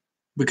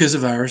because the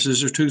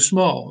viruses are too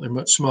small. They're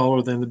much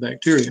smaller than the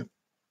bacteria.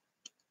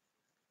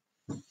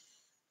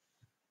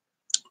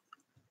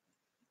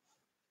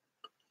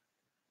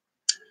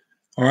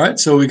 All right,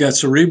 so we got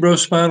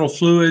cerebrospinal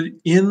fluid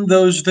in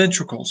those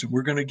ventricles, and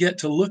we're going to get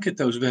to look at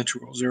those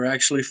ventricles. There are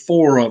actually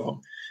 4 of them,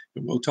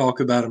 and we'll talk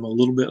about them a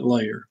little bit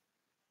later.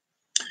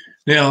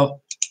 Now,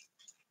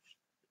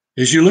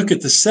 as you look at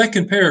the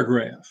second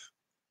paragraph,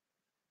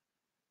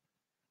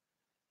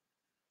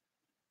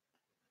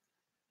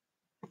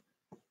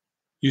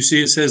 you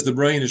see it says the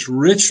brain is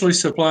richly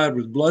supplied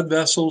with blood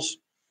vessels.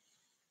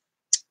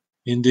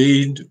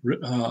 Indeed,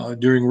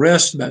 during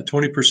rest, about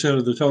 20%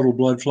 of the total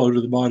blood flow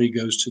to the body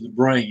goes to the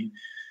brain.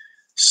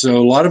 So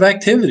a lot of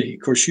activity.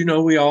 Of course, you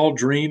know, we all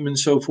dream and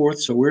so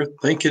forth, so we're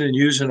thinking and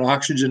using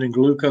oxygen and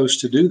glucose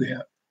to do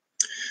that.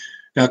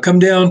 Now come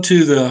down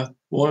to the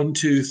 1,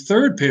 2,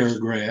 3rd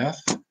paragraph,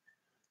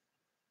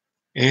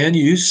 and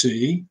you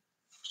see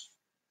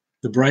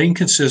the brain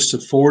consists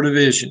of 4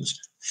 divisions,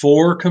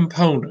 4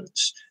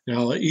 components.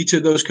 Now, each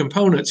of those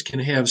components can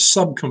have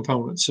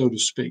subcomponents, so to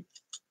speak.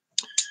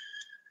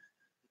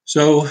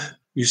 So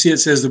you see it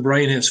says the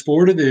brain has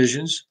 4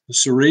 divisions: the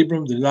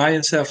cerebrum, the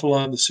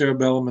diencephalon, the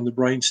cerebellum, and the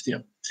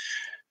brainstem.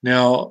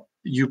 Now,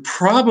 you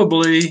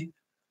probably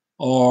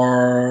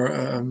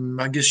are,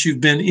 I guess you've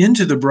been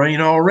into the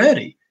brain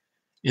already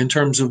in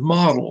terms of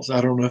models.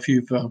 I don't know if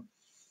you've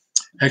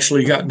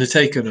actually gotten to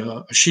take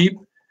a sheep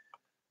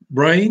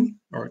brain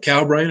or a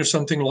cow brain or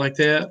something like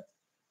that.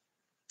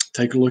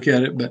 Take a look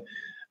at it. But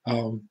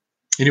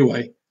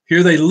anyway,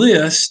 here they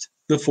list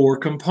the 4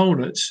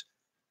 components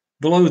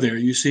below there.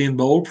 You see in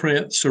bold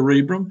print,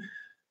 cerebrum.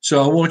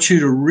 So I want you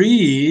to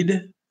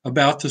read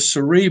about the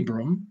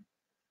cerebrum.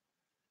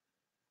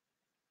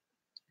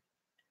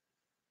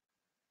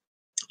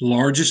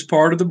 Largest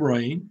part of the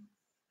brain.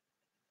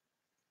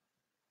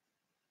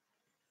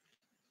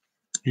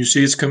 You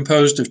see it's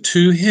composed of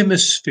 2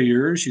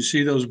 hemispheres. You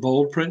see those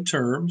bold print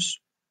terms.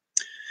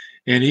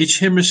 And each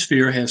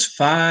hemisphere has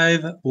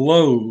 5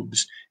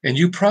 lobes. And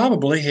you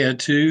probably had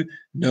to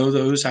know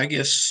those, I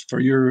guess, for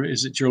your,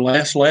 is it your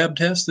last lab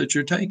test that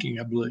you're taking,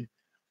 I believe.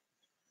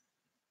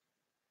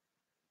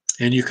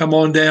 And you come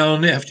on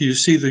down after you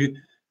see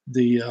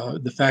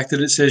the fact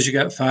that it says you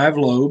got 5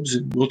 lobes,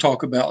 and we'll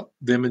talk about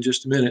them in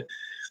just a minute.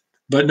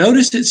 But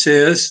notice it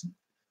says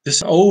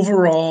this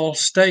overall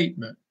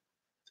statement: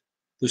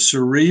 the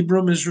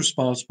cerebrum is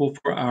responsible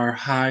for our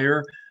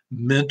higher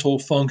mental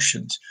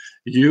functions.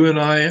 You and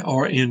I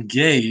are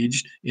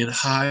engaged in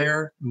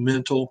higher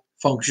mental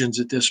functions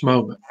at this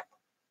moment.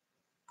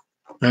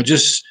 Now,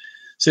 just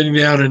sitting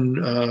down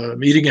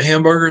and eating a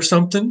hamburger or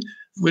something,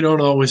 we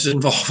don't always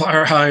involve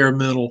our higher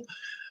mental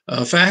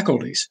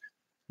faculties.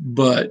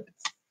 But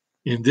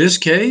in this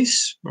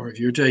case, or if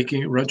you're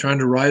trying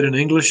to write an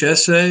English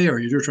essay, or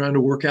you're trying to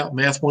work out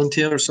Math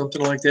 110 or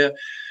something like that,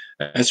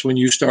 that's when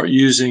you start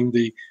using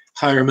the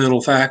higher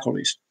mental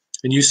faculties.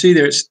 And you see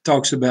there it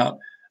talks about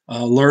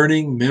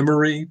learning,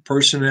 memory,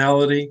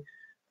 personality,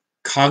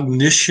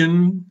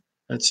 cognition.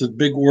 That's a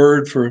big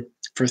word for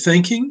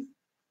thinking.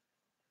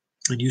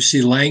 And you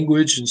see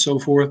language and so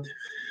forth.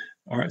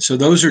 All right, so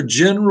those are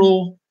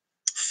general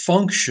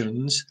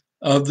functions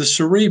of the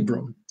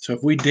cerebrum. So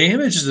if we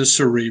damage the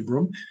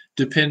cerebrum,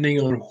 depending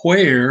on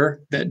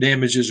where that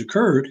damage has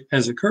occurred,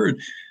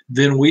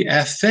 then we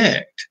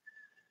affect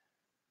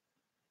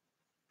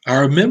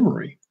our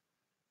memory.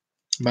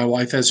 My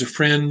wife has a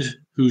friend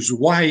whose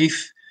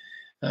wife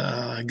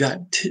got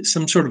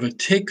some sort of a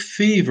tick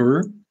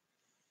fever,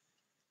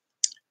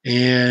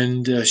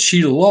 and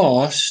she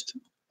lost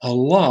a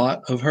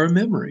lot of her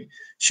memory.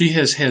 She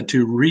has had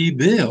to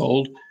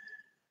rebuild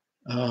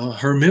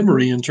her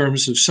memory in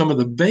terms of some of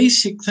the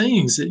basic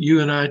things that you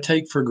and I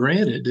take for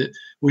granted.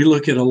 We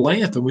look at a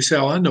lamp and we say,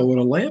 oh, I know what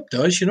a lamp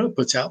does. You know, it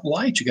puts out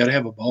light. You got to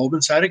have a bulb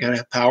inside it, got to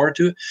have power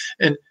to it.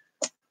 And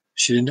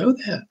she didn't know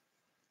that.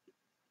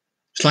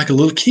 It's like a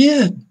little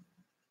kid.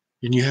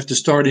 And you have to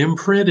start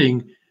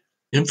imprinting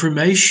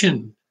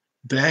information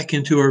back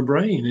into her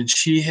brain. And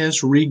she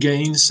has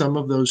regained some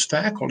of those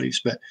faculties,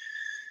 but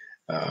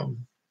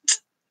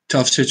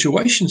tough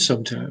situations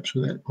sometimes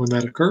when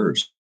that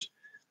occurs.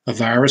 A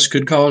virus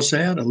could cause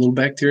that. A little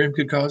bacterium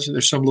could cause it.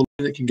 There's some little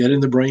that can get in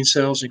the brain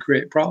cells and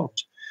create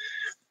problems.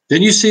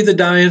 Then you see the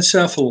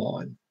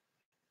diencephalon.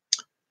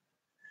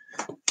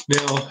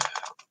 Now,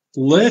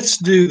 let's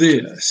do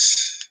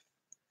this.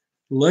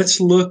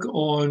 Let's look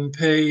on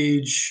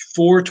page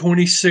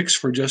 426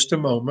 for just a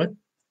moment.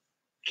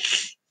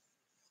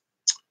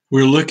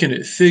 We're looking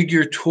at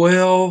figure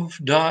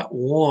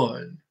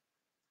 12.1.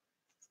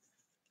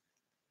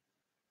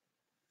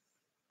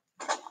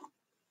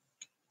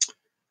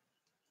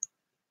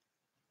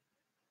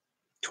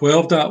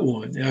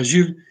 Now, as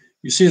you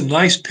see a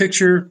nice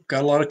picture,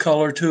 got a lot of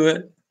color to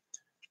it.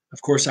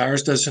 Of course,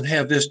 ours doesn't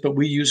have this, but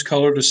we use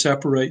color to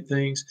separate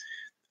things.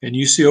 And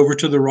you see over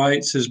to the right,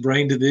 it says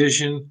brain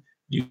division.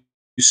 You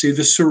see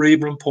the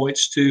cerebrum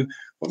points to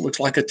what looks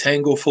like a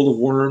tangle full of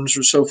worms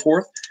or so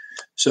forth.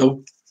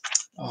 So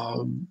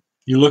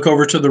you look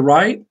over to the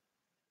right,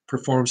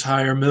 performs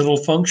higher mental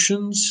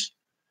functions,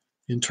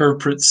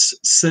 interprets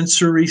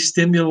sensory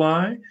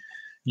stimuli.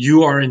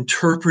 You are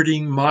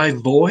interpreting my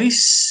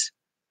voice.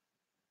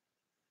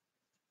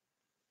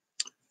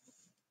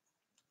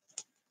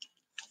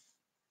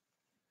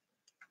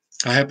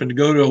 I happened to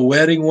go to a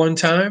wedding one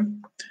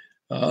time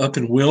up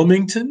in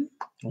Wilmington.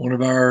 One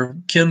of our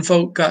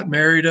kinfolk got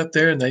married up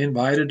there, and they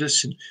invited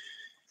us,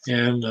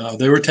 and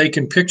they were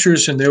taking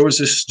pictures, and there was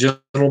this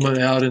gentleman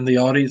out in the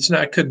audience, and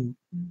I couldn't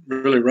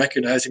really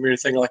recognize him or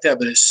anything like that,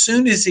 but as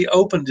soon as he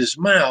opened his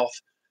mouth,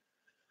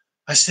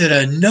 I said,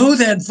 I know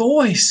that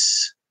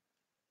voice.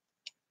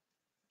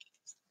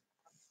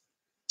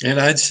 And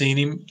I'd seen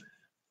him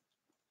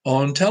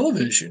on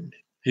television.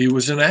 He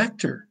was an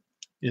actor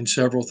in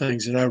several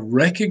things, and I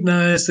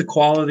recognized the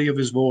quality of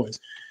his voice.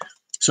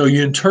 So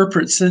you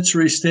interpret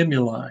sensory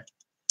stimuli,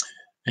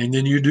 and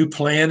then you do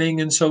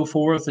planning and so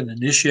forth, and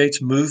initiates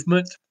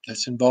movement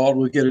that's involved.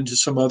 We'll get into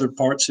some other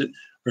parts that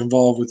are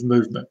involved with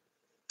movement.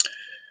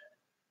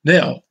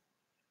 Now,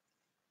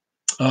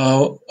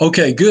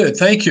 okay, good.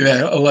 Thank you,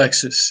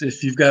 Alexis.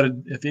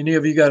 If any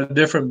of you got a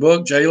different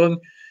book, Jalen,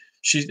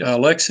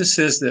 Alexis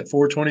says that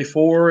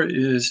 424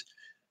 is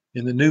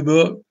in the new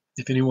book.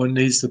 If anyone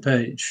needs the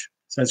page,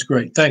 so that's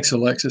great. Thanks,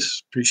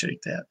 Alexis.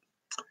 Appreciate that.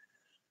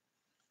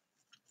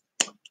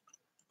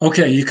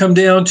 Okay, you come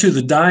down to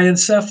the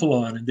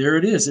diencephalon, and there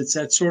it is. It's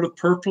that sort of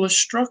purplish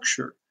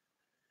structure.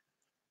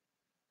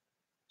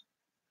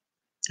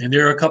 And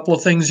there are a couple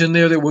of things in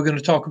there that we're going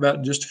to talk about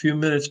in just a few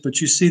minutes,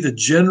 but you see the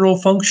general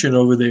function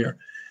over there.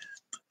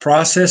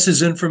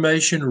 Processes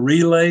information,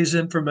 relays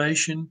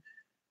information,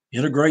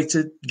 integrates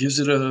it, gives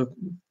it a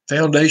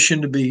foundation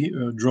to be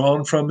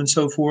drawn from and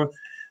so forth.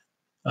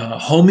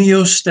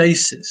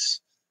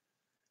 Homeostasis.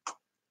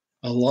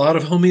 A lot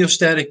of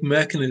homeostatic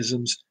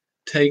mechanisms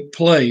take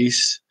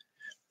place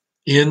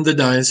in the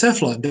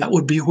diencephalon. That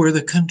would be where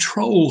the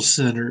control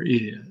center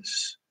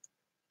is.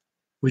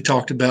 We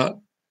talked about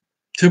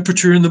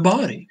temperature in the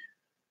body.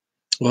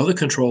 Well, the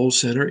control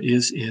center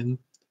is in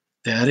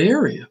that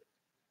area.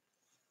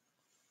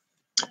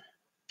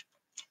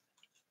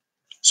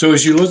 So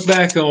as you look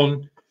back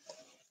on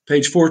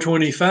page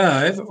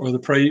 425, or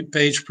the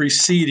page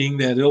preceding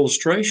that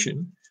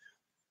illustration,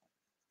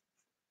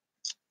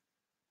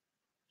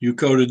 you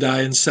go to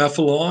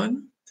diencephalon.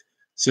 It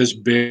says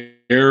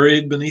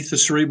buried beneath the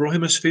cerebral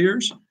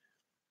hemispheres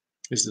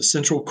is the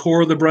central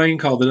core of the brain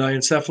called the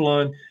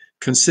diencephalon.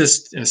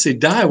 Consists, I see,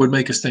 die would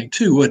make us think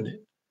too, wouldn't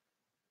it?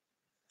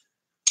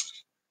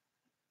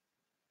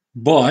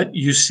 But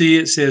you see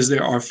it says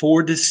there are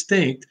 4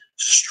 distinct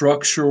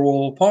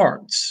structural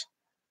parts.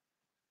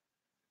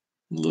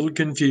 A little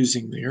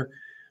confusing there.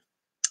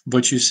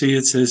 But you see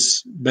it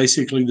says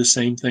basically the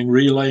same thing,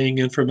 relaying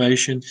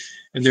information.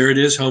 And there it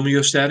is,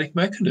 homeostatic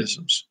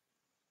mechanisms.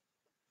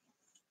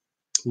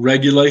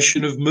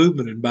 Regulation of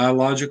movement and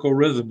biological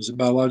rhythms. A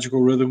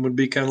biological rhythm would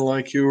be kind of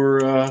like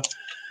your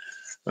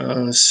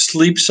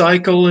sleep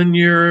cycle and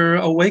your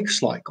awake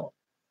cycle.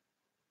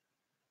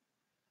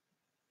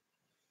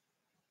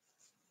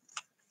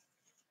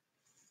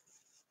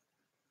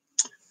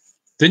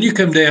 Then you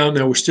come down.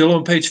 Now we're still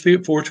on page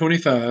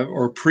 425,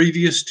 or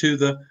previous to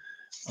the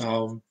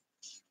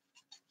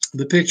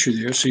picture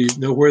there, so you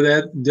know where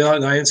that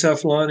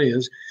diencephalon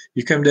is.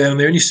 You come down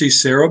there and you see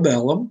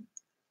cerebellum.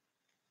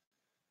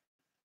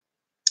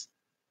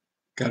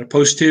 Got a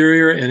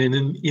posterior and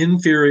an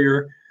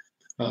inferior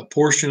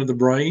portion of the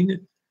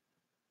brain.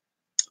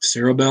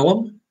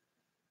 Cerebellum,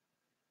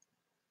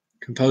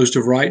 composed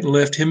of right and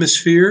left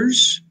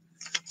hemispheres.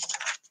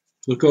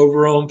 Look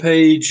over on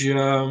page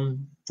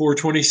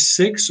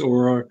 426,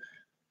 or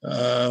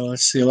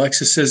let's see,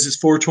 Alexis says it's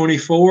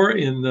 424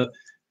 in the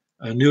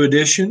new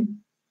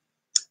edition.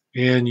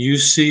 And you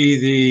see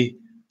the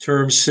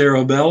term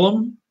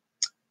cerebellum,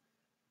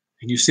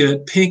 and you see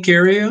that pink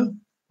area,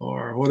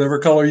 or whatever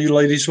color you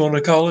ladies want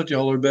to call it.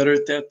 Y'all are better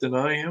at that than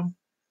I am.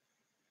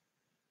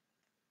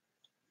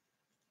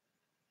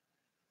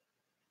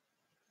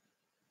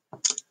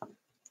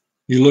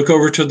 You look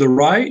over to the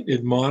right,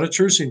 it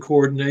monitors and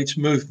coordinates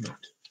movement.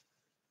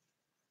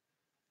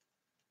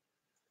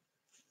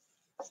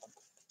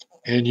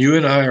 And you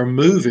and I are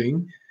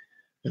moving,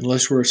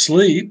 unless we're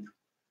asleep.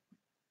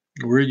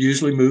 We're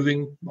usually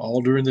moving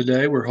all during the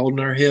day. We're holding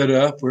our head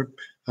up.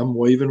 I'm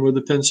waving with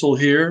a pencil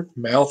here.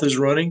 Mouth is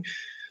running.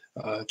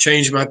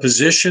 Change my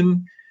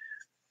position.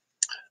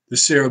 The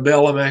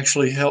cerebellum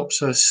actually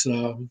helps us,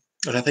 and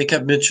I think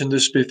I've mentioned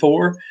this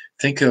before.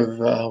 Think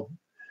of,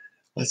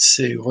 let's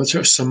see, what's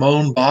her,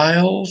 Simone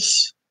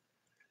Biles?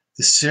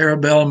 The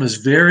cerebellum is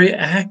very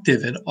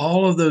active in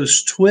all of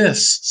those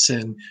twists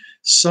and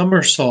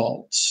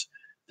somersaults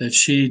that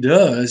she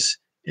does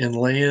and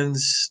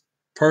lands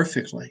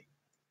perfectly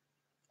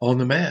on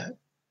the mat.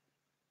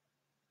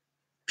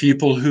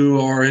 People who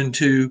are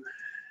into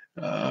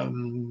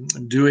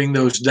doing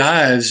those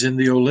dives in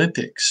the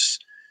Olympics,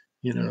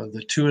 you know,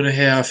 the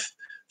 2.5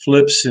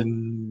 flips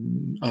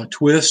and a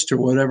twist or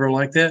whatever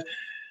like that,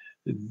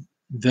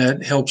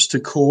 that helps to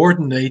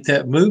coordinate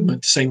that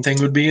movement. Same thing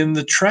would be in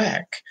the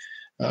track,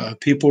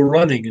 people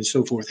running and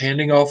so forth,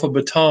 handing off a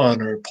baton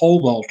or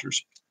pole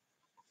vaulters.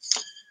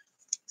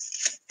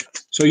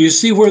 So you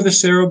see where the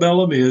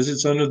cerebellum is.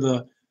 It's under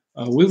the,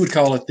 we would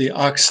call it the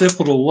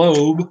occipital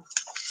lobe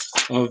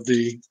of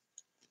the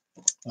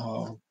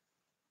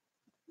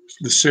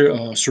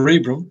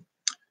cerebrum.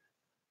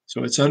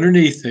 So it's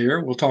underneath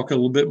there. We'll talk a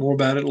little bit more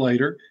about it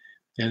later.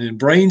 And then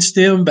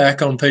brainstem,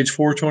 back on page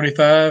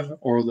 425,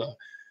 or the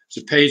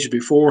page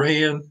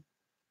beforehand,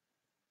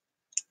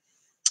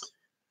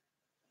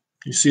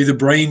 you see the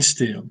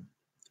brainstem.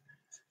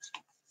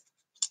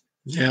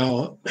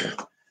 Now,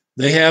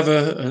 they have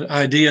an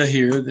idea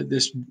here that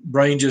this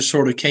brain just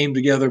sort of came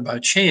together by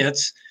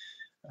chance.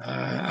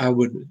 I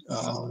would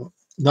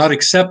not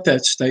accept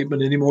that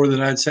statement any more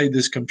than I'd say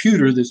this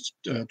computer that's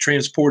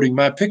transporting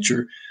my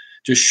picture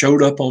just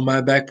showed up on my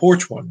back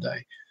porch one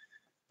day.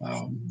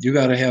 You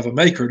got to have a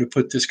maker to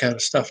put this kind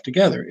of stuff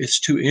together. It's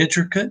too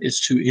intricate.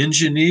 It's too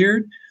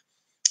engineered.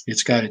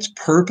 It's got its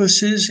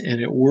purposes, and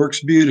it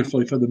works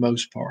beautifully for the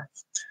most part.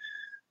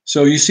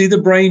 So you see the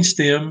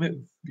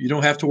brainstem. You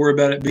don't have to worry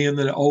about it being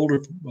the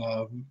older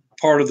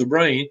part of the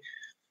brain,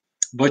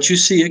 but you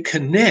see it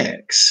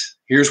connects.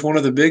 Here's one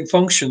of the big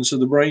functions of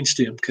the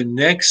brainstem: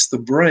 connects the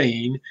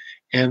brain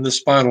and the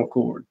spinal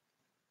cord.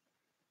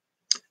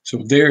 So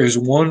there is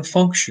one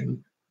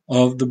function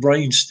of the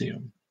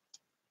brainstem.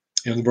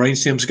 And the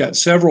brainstem's got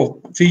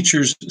several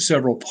features,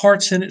 several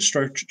parts in it,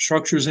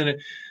 structures in it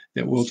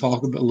that we'll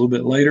talk about a little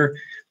bit later.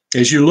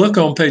 As you look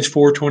on page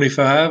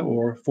 425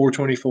 or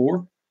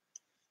 424,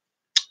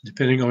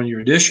 depending on your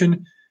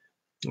edition,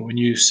 when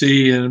you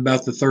see in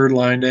about the third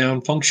line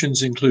down,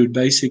 functions include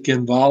basic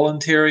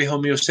involuntary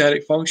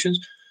homeostatic functions.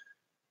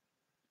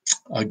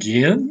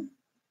 Again,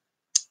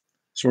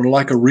 sort of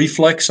like a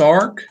reflex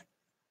arc.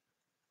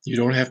 You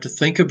don't have to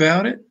think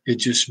about it. It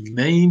just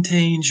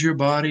maintains your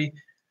body,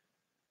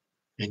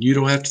 and you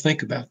don't have to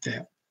think about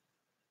that.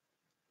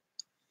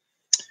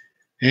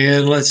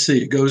 And let's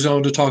see, it goes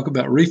on to talk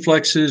about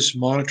reflexes,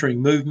 monitoring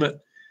movement.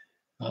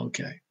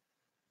 Okay.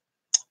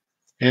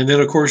 And then,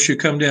 of course, you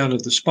come down to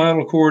the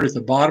spinal cord at the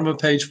bottom of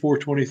page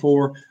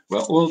 424.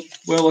 Well,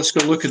 let's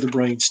go look at the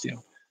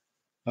brainstem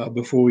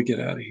before we get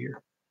out of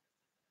here.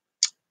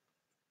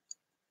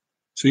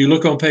 So you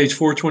look on page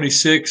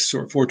 426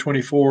 or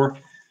 424,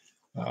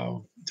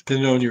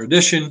 depending on your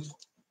edition,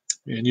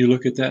 and you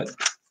look at that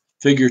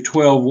figure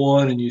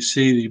 12.1, and you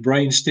see the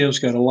brainstem's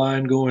got a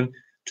line going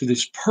to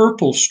this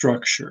purple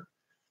structure.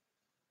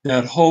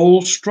 That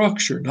whole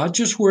structure, not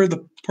just where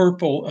the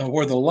purple,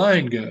 where the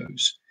line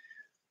goes,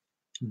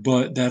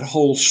 but that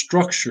whole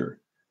structure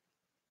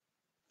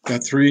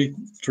got three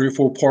or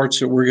four parts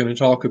that we're going to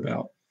talk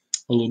about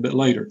a little bit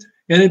later.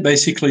 And it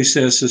basically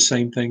says the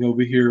same thing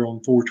over here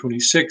on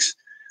 426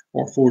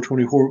 or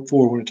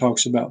 424 when it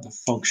talks about the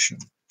function.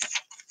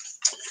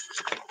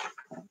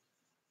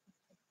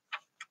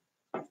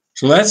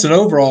 So that's an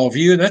overall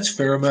view, and that's a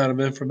fair amount of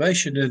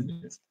information, isn't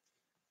it?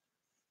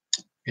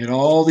 And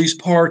all these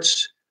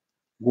parts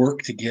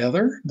work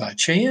together by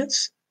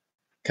chance,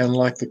 kind of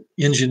like the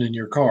engine in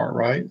your car,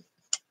 right?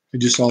 It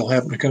just all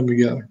happened to come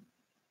together.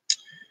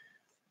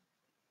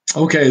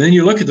 Okay, then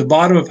you look at the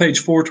bottom of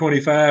page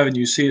 425, and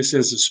you see it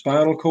says the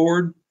spinal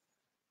cord.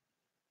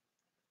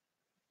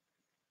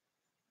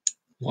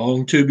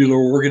 Long tubular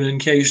organ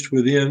encased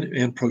within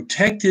and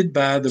protected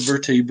by the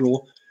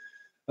vertebral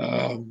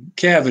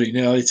cavity.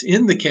 Now, it's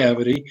in the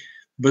cavity,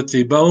 but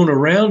the bone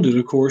around it,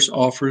 of course,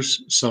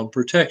 offers some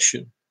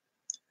protection.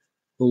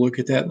 We'll look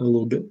at that in a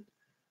little bit.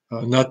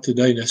 Not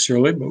today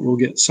necessarily, but we'll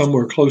get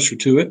somewhere closer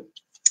to it.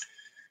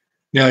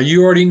 Now,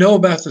 you already know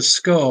about the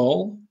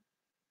skull.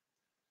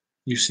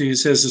 You see it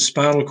says the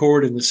spinal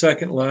cord in the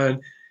second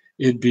line.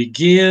 It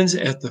begins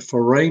at the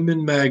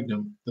foramen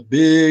magnum, the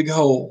big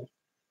hole.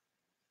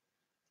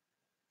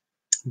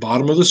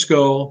 Bottom of the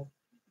skull.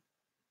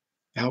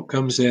 Out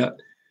comes that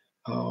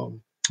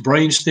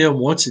brainstem.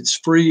 Once it's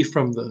free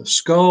from the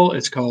skull,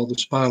 it's called the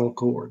spinal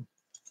cord.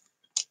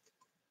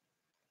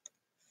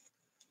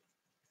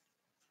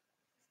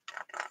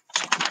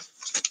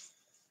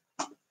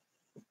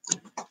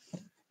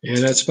 And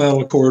that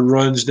spinal cord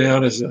runs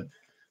down as a,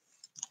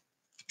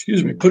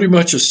 pretty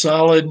much a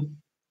solid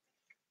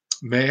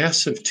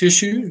mass of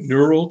tissue,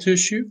 neural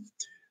tissue,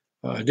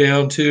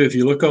 down to, if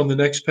you look on the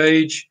next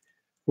page,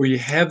 where you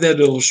have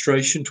that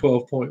illustration,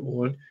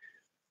 12.1,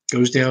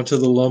 goes down to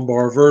the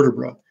lumbar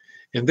vertebra.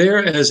 And there,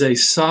 as a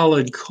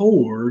solid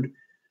cord,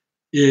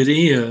 it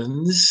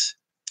ends,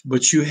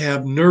 but you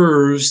have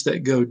nerves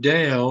that go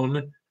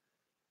down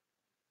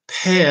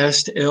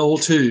past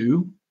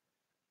L2.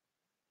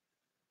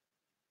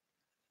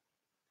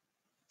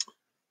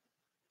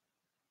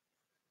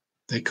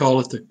 They call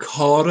it the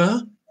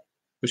cauda,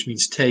 which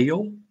means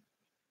tail,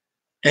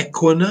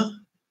 equina,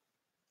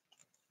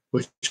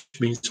 which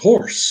means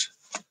horse,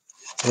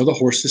 or the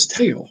horse's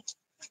tail.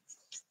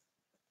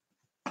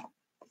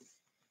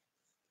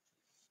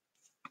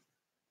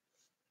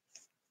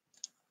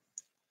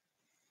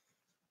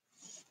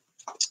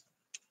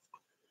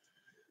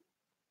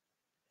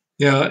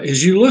 Now,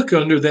 as you look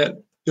under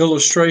that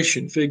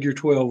illustration, figure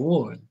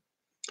 12.1,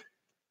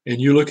 and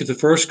you look at the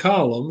first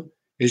column,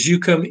 as you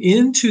come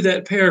into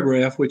that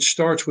paragraph, which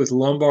starts with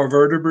lumbar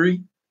vertebrae,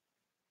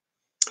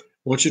 I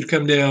want you to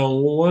come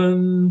down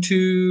 1,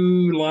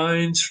 2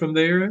 lines from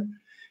there,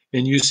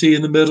 and you see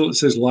in the middle it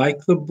says, like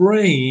the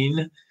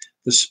brain,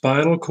 the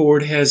spinal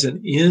cord has an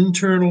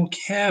internal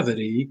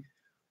cavity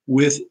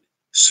with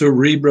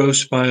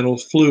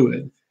cerebrospinal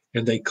fluid,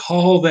 and they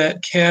call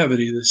that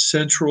cavity the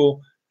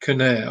central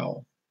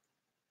canal.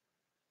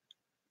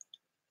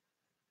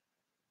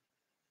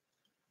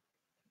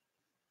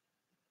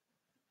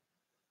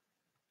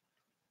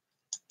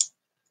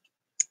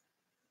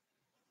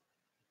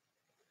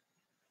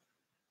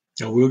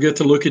 Now, we'll get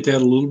to look at that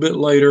a little bit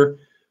later.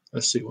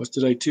 Let's see, what's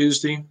today,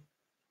 Tuesday?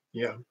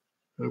 Yeah.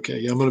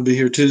 Okay, I'm going to be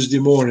here Tuesday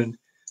morning.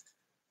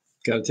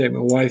 Got to take my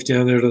wife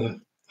down there to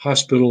the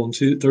hospital on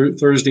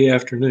Thursday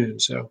afternoon.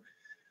 So,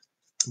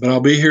 but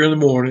I'll be here in the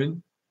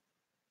morning.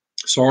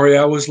 Sorry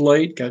I was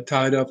late. Got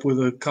tied up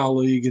with a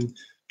colleague in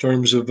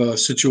terms of a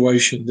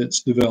situation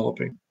that's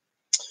developing.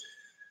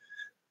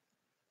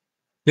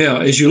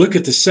 Now, as you look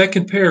at the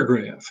second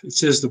paragraph, it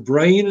says the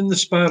brain and the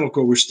spinal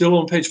cord. We're still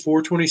on page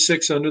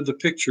 426 under the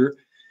picture,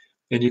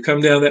 and you come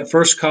down that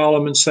first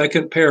column and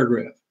second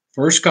paragraph.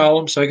 First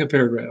column, second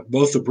paragraph.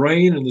 Both the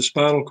brain and the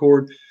spinal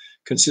cord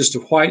consist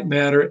of white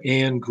matter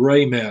and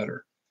gray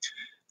matter.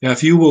 Now,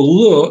 if you will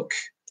look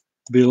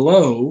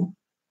below,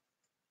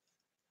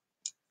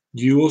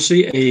 you will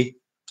see a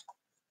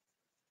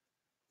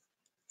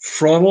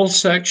frontal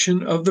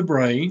section of the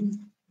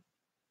brain,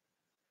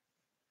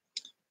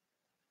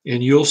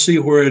 and you'll see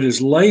where it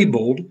is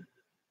labeled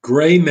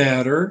gray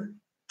matter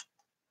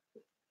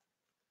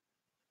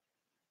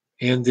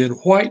and then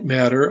white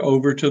matter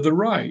over to the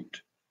right.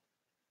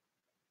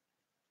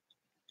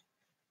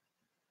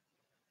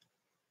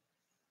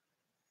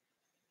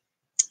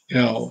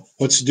 Now,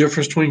 what's the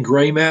difference between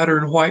gray matter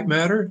and white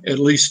matter, at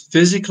least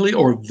physically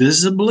or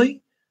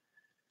visibly?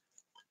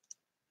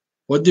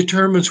 What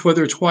determines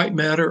whether it's white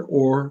matter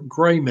or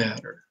gray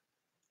matter?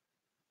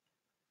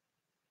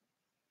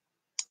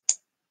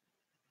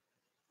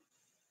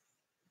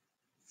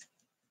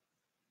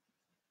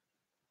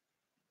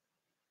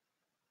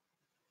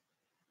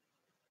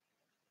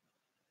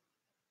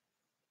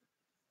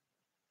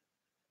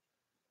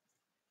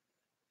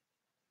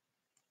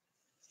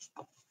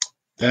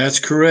 That's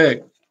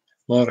correct,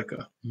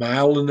 Monica.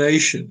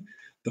 Myelination.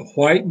 The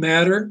white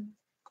matter,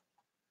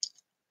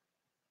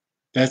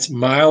 that's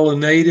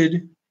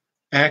myelinated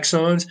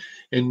axons.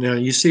 And now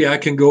you see, I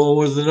can go on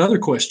with another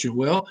question.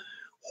 Well,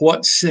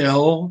 what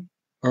cell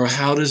or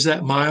how does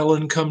that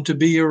myelin come to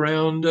be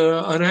around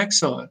an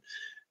axon?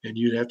 And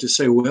you'd have to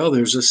say, well,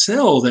 there's a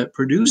cell that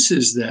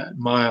produces that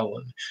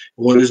myelin.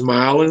 What is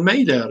myelin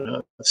made out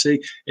of? See,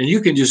 and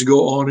you can just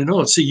go on and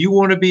on. See, you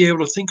want to be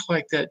able to think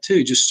like that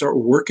too. Just start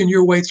working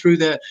your way through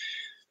that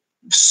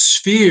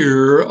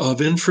sphere of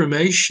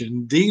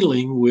information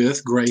dealing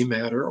with gray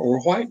matter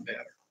or white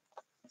matter.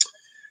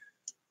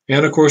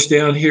 And of course,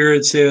 down here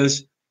it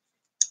says,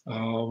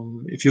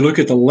 if you look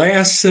at the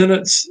last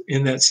sentence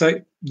in that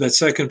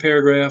second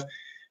paragraph,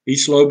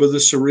 each lobe of the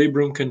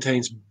cerebrum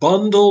contains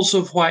bundles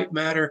of white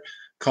matter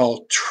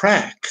called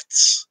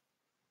tracts.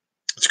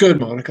 That's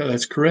good, Monica.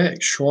 That's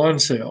correct. Schwann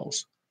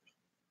cells.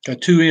 Got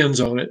 2 ends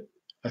on it,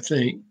 I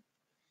think.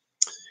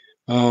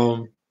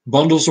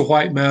 Bundles of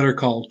white matter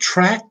called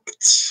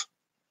tracts.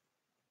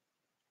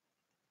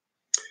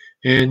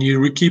 And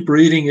you keep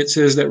reading, it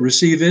says that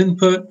receive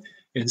input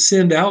and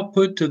send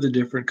output to the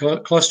different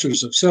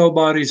clusters of cell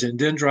bodies and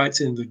dendrites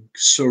in the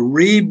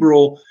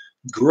cerebral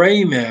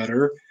gray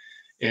matter.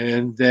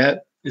 And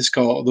that is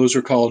called, those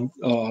are called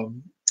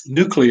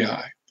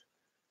nuclei,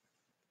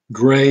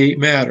 gray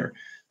matter.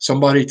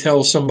 Somebody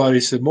tells somebody,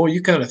 said, boy,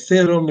 you're kind of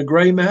thin on the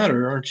gray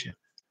matter, aren't you?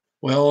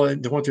 Well,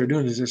 what they're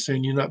doing is they're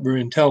saying you're not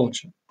very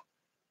intelligent,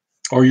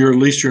 or at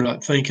least you're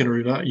not thinking, or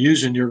you're not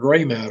using your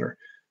gray matter.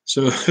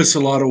 So it's a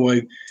lot of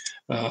way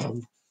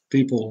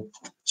people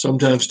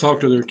sometimes talk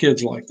to their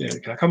kids like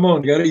that. Come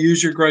on, you got to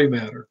use your gray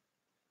matter.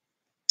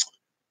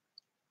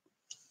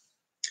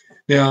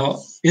 Now,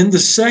 in the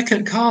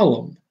second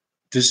column,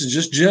 This is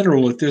just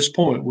general at this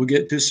point. We'll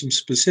get to some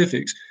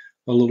specifics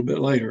a little bit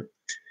later.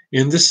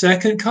 In the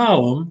second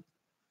column,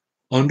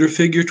 under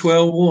figure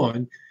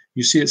 12.1,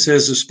 you see it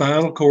says the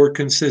spinal cord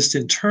consists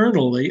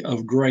internally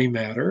of gray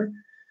matter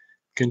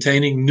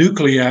containing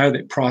nuclei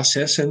that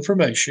process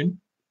information,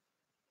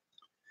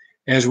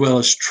 as well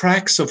as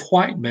tracts of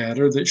white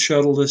matter that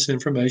shuttle this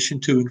information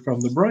to and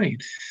from the brain.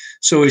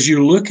 So as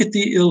you look at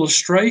the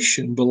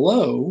illustration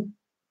below,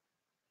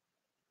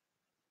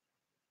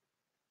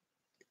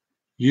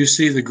 you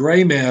see the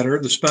gray matter,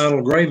 the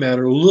spinal gray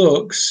matter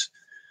looks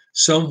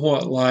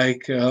somewhat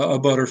like a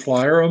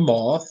butterfly or a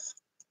moth.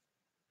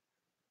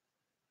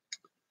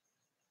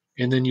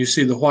 And then you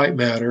see the white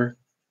matter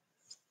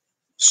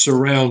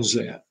surrounds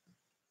that.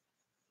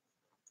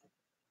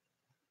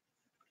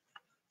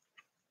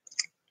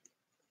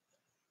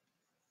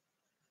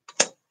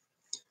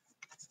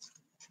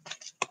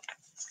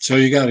 So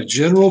you got a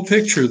general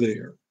picture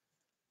there.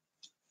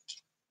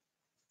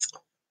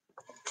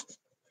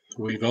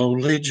 We've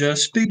only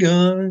just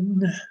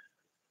begun.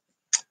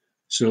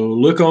 So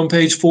look on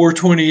page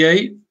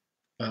 428.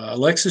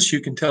 Alexis,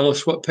 you can tell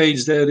us what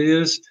page that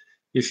is,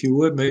 if you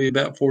would, maybe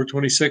about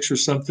 426 or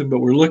something, but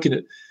we're looking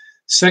at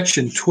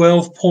section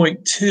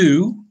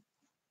 12.2.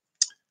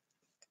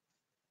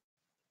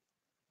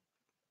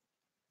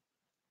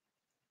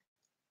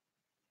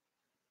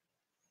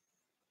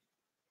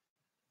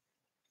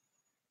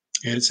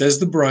 And it says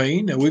the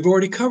brain. Now, we've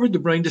already covered the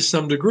brain to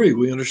some degree.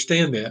 We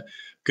understand that.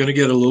 Going to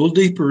get a little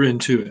deeper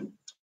into it.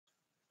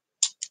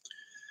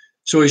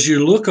 So as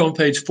you look on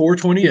page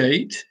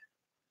 428,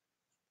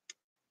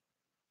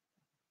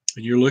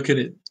 and you're looking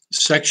at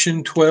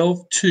section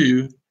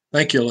 12.2,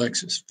 thank you,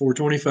 Alexis,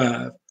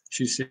 425,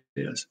 she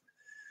says.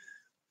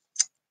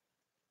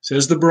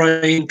 Says the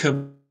brain,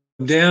 come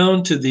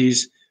down to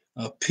these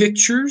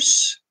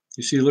pictures.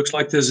 You see, it looks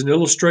like there's an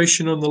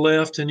illustration on the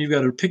left, and you've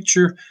got a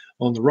picture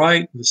on the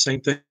right, and the same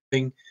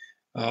thing.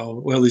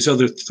 Well, these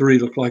other three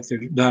look like they're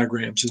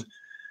diagrams.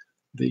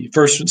 The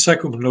first and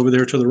second one over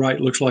there to the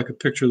right looks like a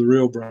picture of the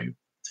real brain.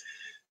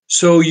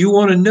 So you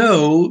want to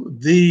know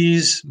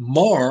these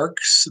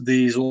marks,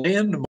 these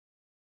landmarks,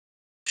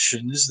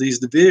 these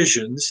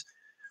divisions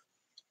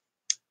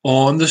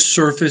on the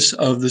surface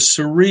of the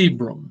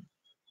cerebrum.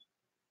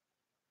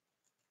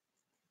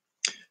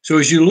 So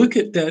as you look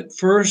at that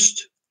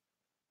first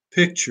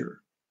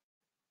picture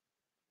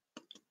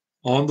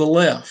on the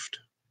left,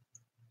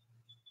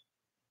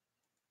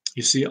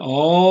 you see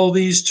all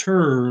these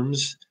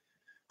terms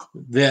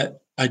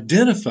that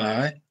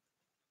identify.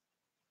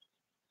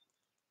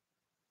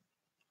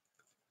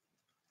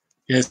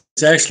 Yes,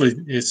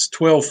 it's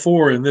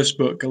 12.4 in this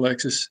book,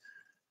 Alexis.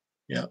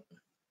 Yeah.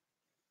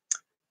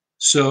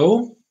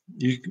 So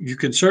you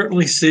can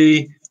certainly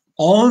see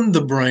on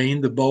the brain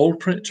the bold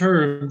print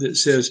term that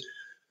says,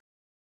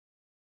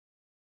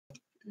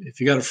 if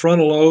you got a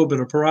frontal lobe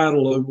and a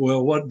parietal lobe,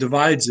 well, what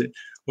divides it?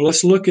 Well,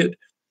 let's look at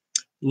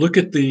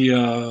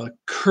the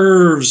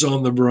curves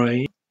on the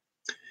brain.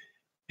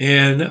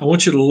 And I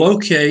want you to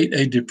locate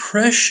a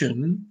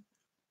depression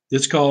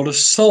that's called a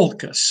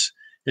sulcus.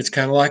 It's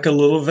kind of like a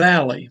little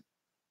valley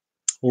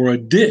or a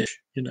ditch,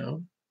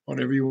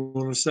 whatever you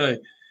want to say.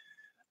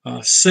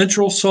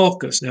 Central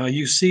sulcus. Now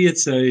you see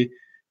you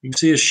can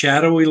see a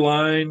shadowy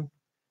line.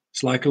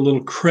 It's like a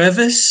little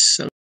crevice.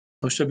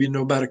 Most of you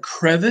know about a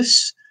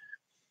crevice.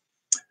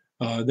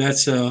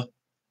 That's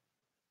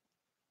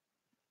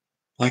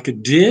like a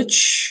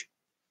ditch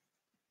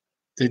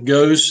that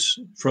goes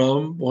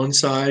from one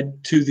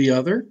side to the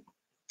other.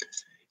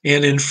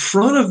 And in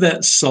front of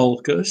that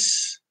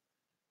sulcus,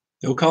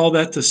 they'll call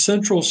that the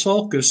central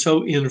sulcus.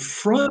 So in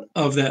front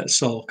of that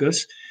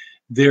sulcus,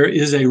 there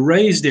is a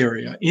raised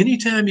area.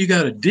 Anytime you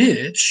got a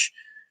ditch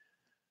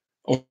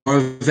or a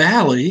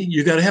valley,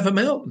 you got to have a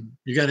mountain.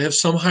 You got to have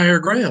some higher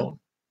ground.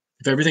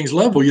 If everything's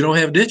level, you don't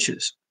have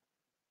ditches.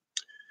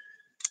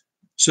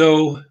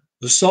 So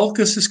the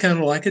sulcus is kind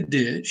of like a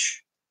ditch.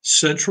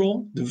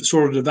 Central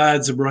sort of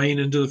divides the brain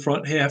into the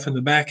front half and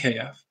the back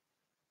half.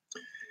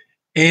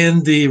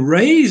 And the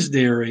raised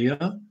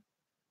area,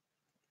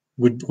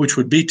 which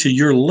would be to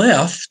your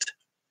left,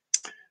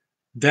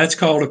 that's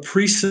called a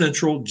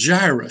precentral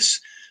gyrus.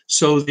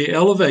 So the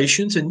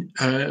elevations, and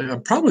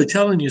I'm probably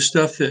telling you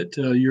stuff that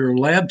your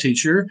lab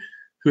teacher,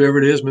 whoever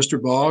it is,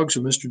 Mr. Boggs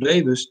or Mr.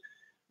 Davis,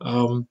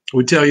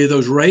 would tell you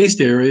those raised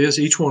areas,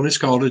 each one is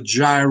called a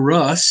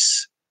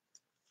gyrus.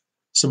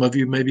 Some of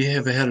you maybe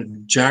have had a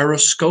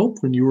gyroscope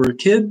when you were a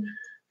kid.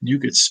 You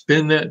could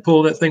spin that,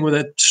 pull that thing with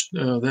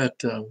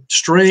that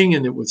string,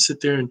 and it would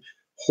sit there and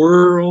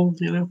whirl,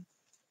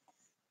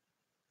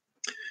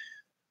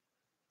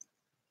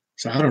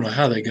 So I don't know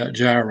how they got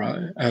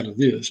gyri out of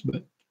this,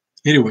 but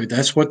anyway,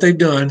 that's what they've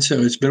done.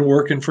 So it's been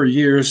working for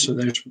years, so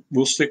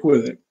we'll stick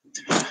with it.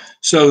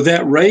 So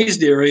that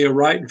raised area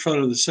right in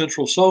front of the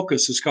central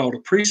sulcus is called a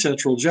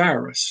precentral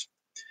gyrus.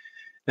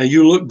 Now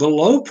you look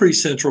below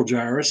precentral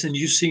gyrus and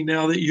you see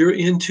now that you're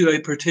into a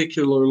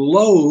particular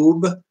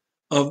lobe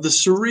of the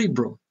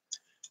cerebrum.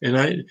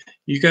 And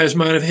you guys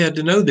might have had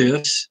to know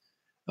this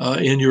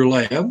in your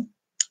lab.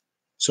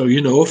 So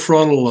you know a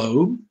frontal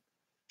lobe.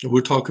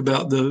 We'll talk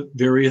about the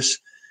various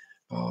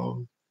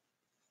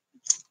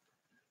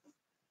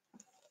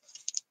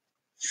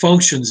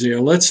functions there.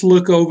 Let's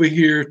look over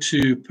here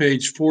to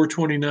page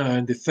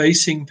 429, the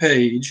facing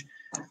page,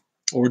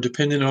 or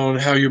depending on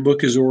how your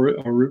book is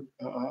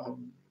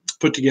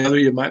put together,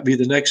 it might be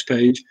the next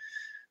page.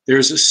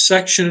 There's a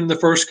section in the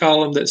first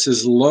column that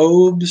says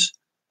lobes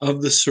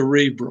of the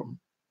cerebrum.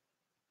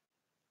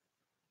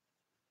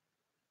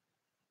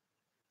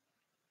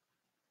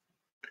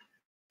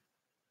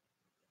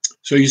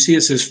 So you see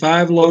it says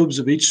 5 lobes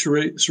of each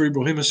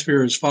cerebral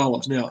hemisphere as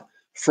follows. Now,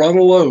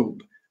 frontal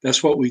lobe,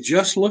 that's what we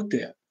just looked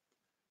at,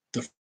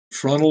 the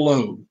frontal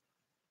lobe.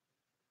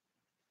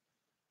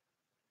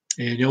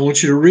 And I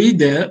want you to read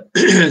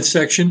that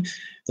section.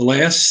 The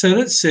last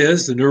sentence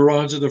says the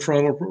neurons of the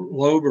frontal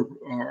lobe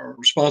are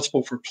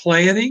responsible for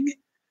planning,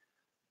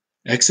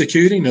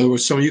 executing. In other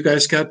words, some of you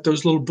guys got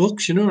those little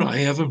books, you know, I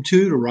have them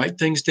too, to write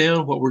things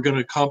down, what we're going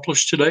to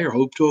accomplish today or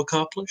hope to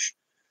accomplish.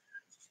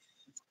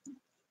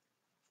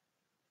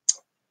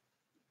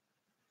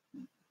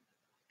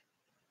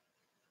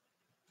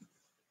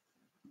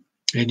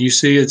 And you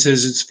see it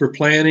says it's for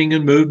planning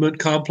and movement,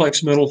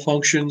 complex mental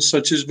functions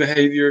such as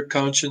behavior,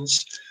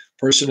 conscience,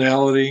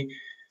 personality,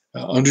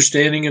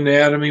 understanding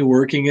anatomy,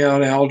 working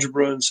out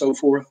algebra, and so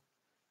forth.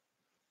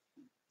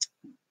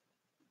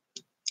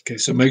 Okay,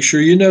 so make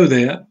sure you know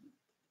that.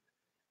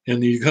 And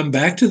then you come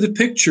back to the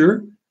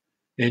picture,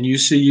 and you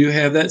see you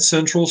have that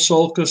central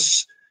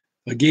sulcus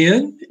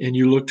again, and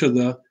you look to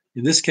the,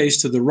 in this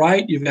case, to the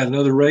right, you've got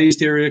another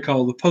raised area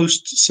called the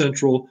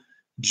postcentral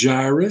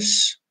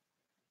gyrus.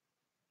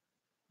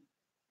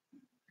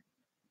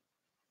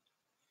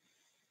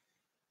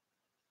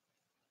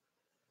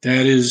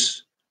 That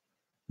is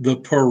the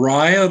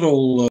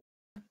parietal lobe.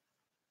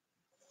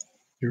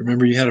 You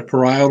remember you had a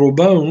parietal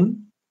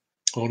bone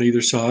on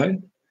either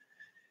side.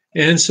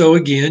 And so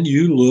again,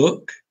 you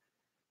look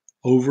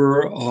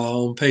over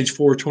on page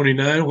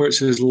 429 where it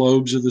says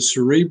lobes of the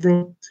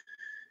cerebrum,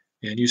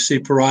 and you see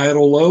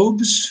parietal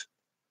lobes,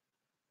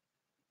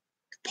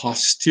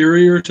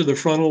 posterior to the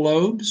frontal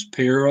lobes,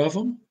 pair of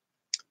them.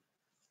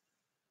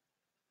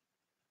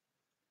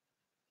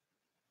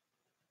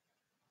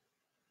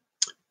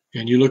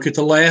 And you look at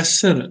the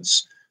last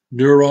sentence.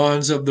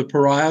 Neurons of the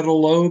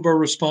parietal lobe are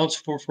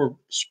responsible for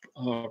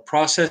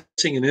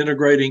processing and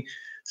integrating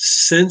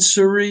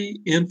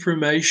sensory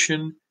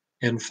information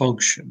and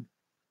function.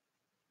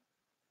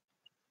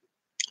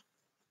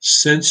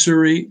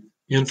 Sensory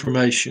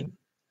information.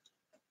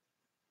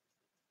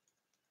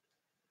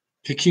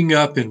 Picking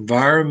up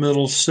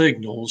environmental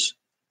signals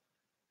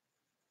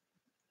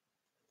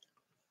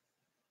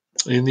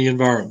in the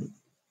environment.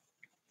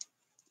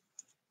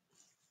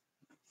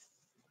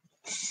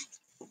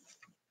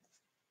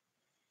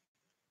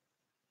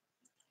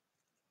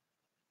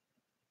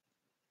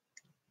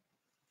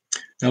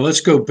 Now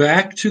let's go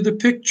back to the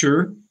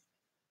picture,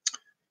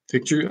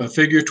 figure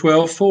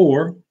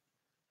 12.4.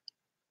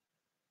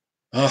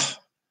 I'm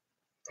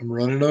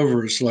running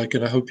over a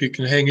second. I hope you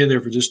can hang in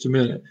there for just a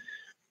minute.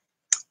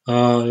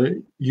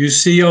 You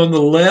see on the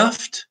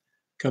left,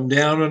 come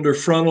down under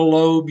frontal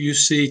lobe, you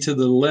see to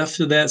the left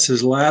of that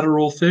says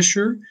lateral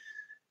fissure,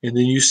 and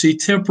then you see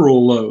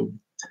temporal lobe.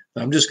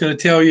 I'm just going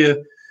to tell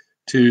you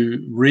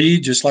to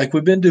read, just like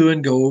we've been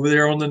doing, go over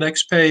there on the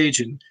next page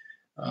and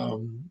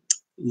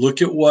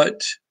look at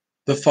what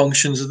the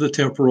functions of the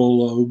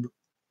temporal lobe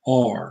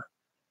are.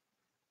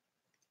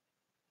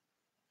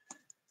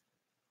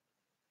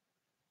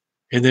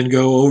 And then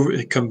go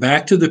over, come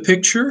back to the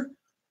picture,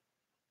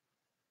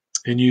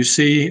 and you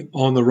see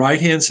on the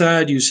right-hand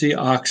side, you see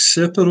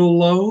occipital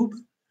lobe.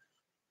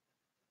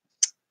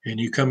 And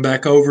you come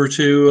back over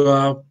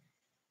to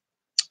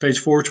page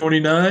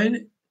 429,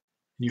 and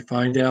you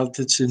find out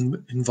that's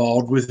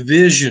involved with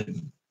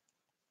vision.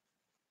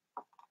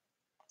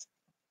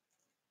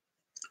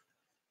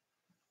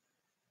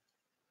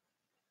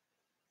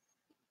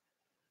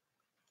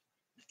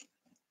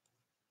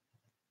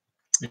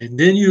 And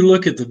then you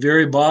look at the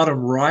very bottom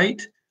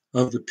right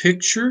of the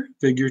picture,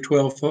 figure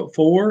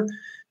 12.4.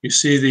 You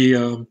see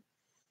the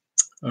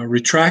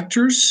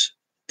retractors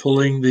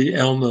pulling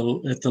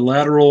at the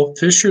lateral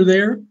fissure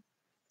there.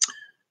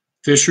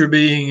 Fissure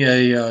being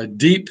a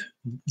deep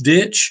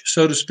ditch,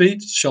 so to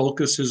speak.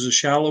 Sulcus is a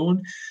shallow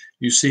one.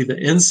 You see the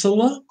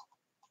insula.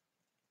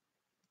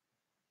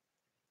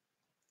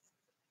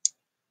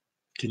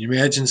 Can you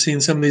imagine seeing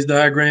some of these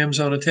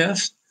diagrams on a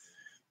test?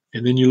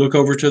 And then you look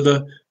over to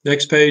the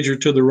next page or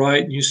to the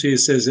right, and you see it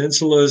says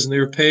insulas, and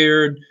they're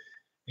paired,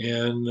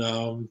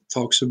 and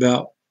talks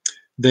about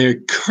they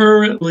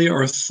currently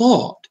are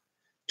thought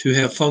to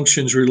have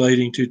functions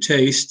relating to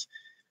taste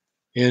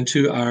and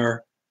to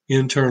our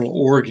internal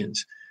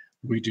organs.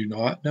 We do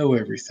not know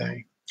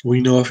everything. We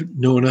know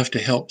enough to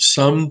help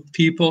some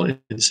people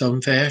in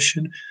some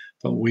fashion,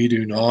 but we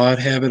do not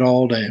have it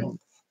all down.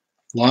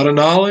 A lot of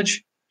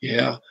knowledge,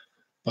 yeah,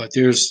 but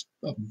there's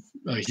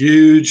a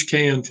huge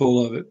can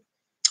full of it.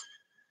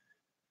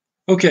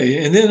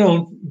 Okay, and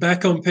then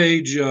back on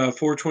page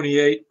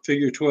 428,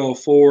 figure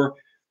 12.4,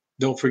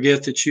 Don't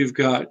forget that you've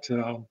got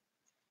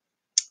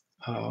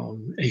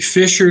a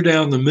fissure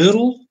down the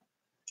middle,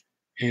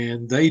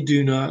 and they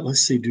do not,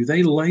 let's see, do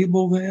they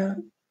label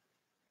that?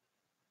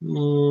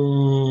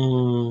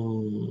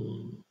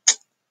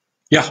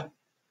 Yeah,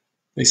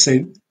 they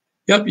say,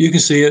 yep, you can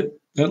see it,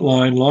 that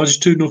line,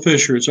 longitudinal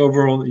fissure. It's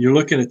over on, you're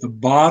looking at the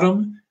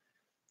bottom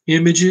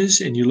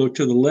images, and you look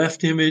to the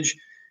left image,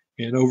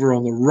 and over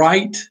on the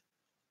right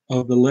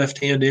of the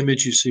left-hand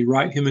image, you see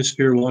right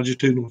hemisphere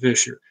longitudinal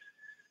fissure.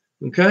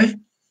 Okay?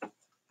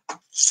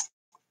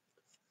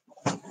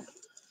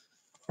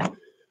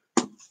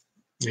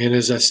 And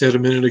as I said a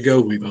minute ago,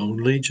 we've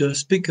only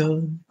just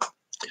begun.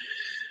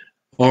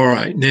 All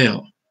right,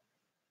 now,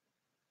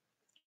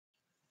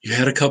 you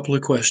had a couple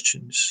of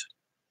questions.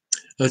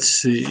 Let's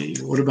see,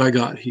 what have I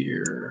got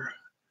here?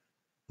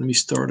 Let me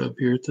start up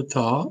here at the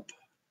top.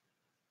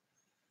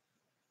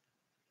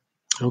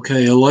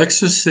 Okay,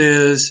 Alexa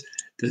says,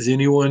 does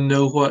anyone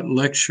know what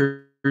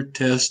lecture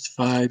test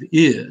 5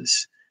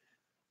 is?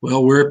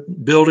 Well, we're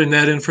building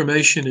that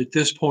information at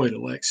this point,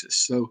 Alexis.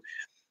 So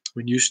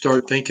when you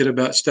start thinking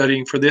about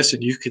studying for this,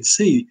 and you can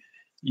see,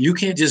 you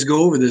can't just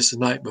go over this the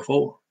night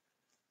before.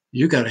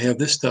 You got to have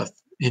this stuff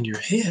in your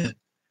head.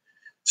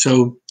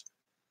 So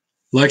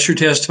lecture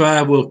test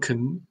 5 will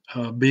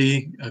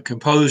be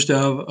composed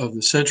of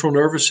the central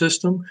nervous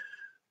system.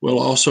 We'll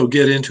also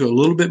get into a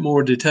little bit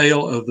more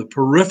detail of the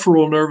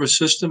peripheral nervous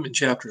system in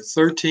chapter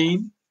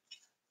 13.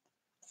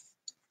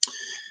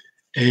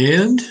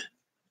 And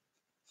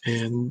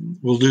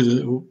we'll do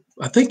the,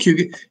 I think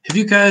you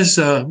guys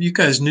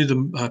knew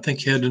them, I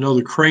think you had to know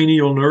the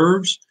cranial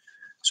nerves.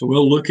 So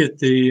we'll look at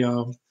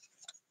the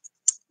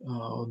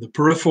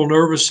peripheral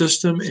nervous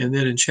system, and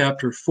then in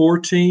chapter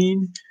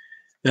 14,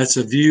 that's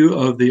a view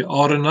of the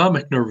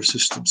autonomic nervous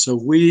system. So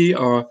we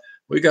got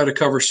to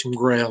cover some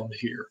ground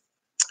here.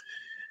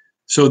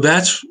 So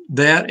that's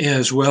that,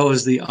 as well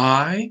as the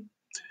eye,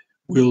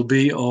 will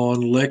be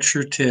on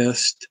lecture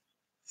test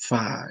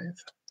 5.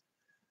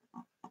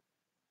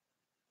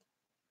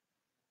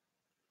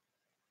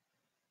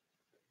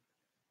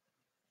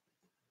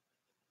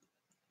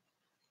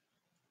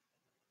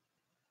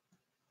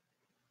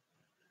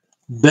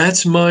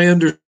 That's my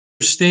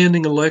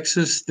understanding,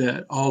 Alexis,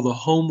 that all the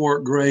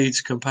homework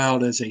grades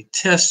compiled as a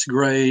test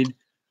grade.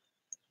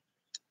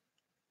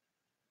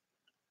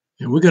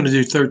 And we're going to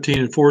do 13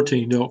 and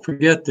 14. Don't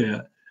forget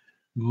that.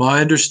 My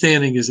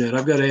understanding is that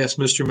I've got to ask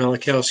Mr.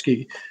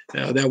 Malachowski.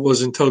 That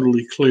wasn't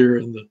totally clear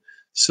in the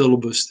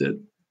syllabus that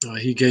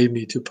he gave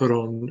me to put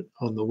on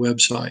the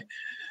website.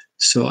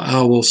 So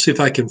I will see if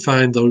I can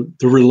find the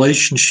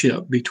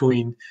relationship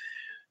between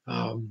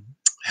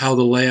how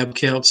the lab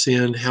counts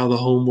in, how the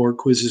homework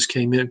quizzes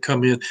come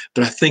in.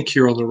 But I think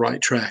you're on the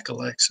right track,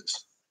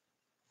 Alexis.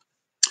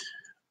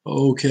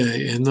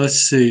 Okay, and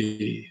let's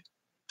see.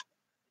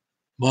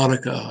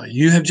 Monica,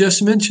 you have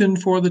just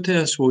mentioned for the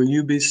test, will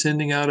you be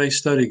sending out a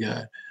study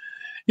guide?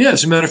 Yeah,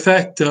 as a matter of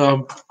fact,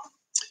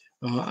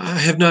 I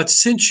have not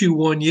sent you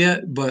one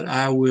yet, but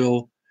I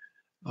will.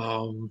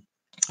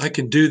 I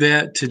can do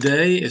that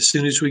today as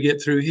soon as we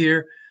get through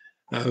here.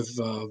 I've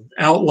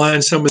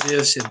outlined some of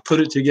this and put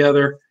it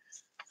together,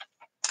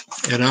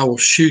 and I will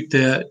shoot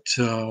that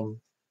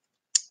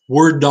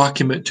Word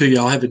document to you.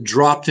 I'll have it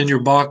dropped in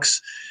your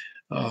box,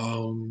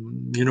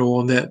 on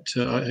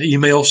that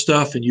email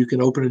stuff, and you can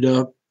open it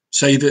up,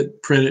 save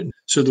it, print it.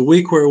 So the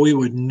week where we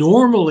would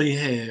normally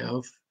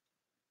have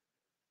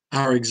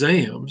our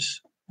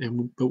exams,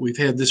 but we've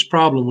had this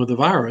problem with the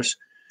virus,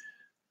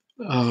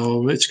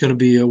 it's going to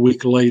be a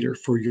week later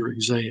for your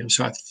exam.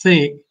 So I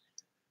think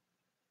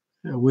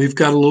we've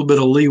got a little bit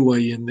of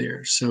leeway in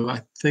there. So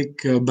I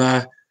think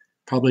by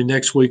probably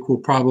next week, we'll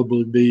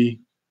probably be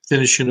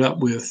finishing up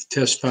with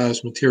test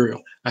 5's material,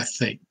 I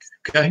think.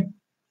 Okay.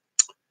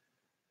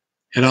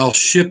 And I'll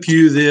ship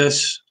you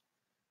this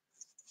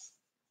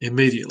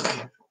immediately.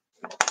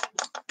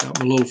 Got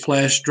my little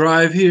flash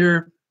drive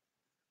here.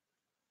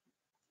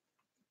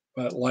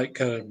 That light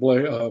kind of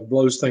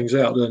blows things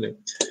out, doesn't it?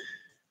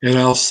 And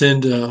I'll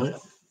send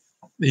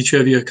each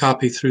of you a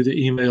copy through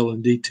the email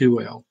in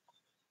D2L.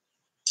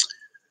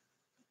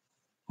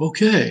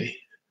 Okay.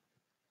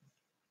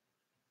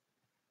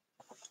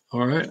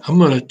 All right. I'm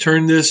going to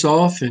turn this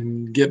off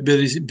and get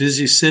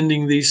busy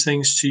sending these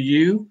things to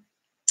you.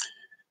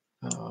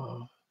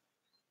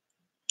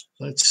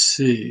 Let's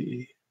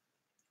see.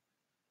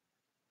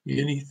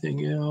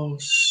 Anything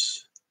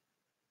else?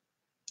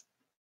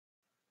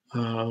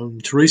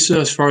 Teresa,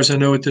 as far as I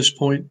know at this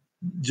point,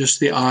 just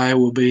the eye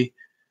will be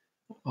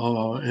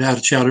out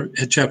of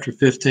chapter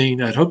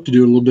 15. I'd hope to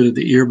do a little bit of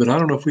the ear, but I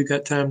don't know if we've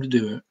got time to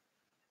do it.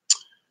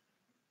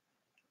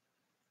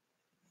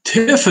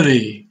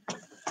 Tiffany.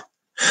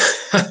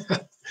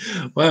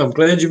 Well, I'm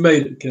glad you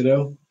made it,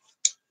 kiddo.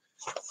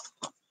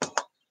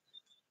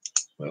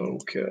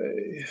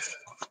 Okay.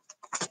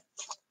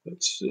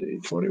 Let's see,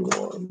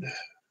 21.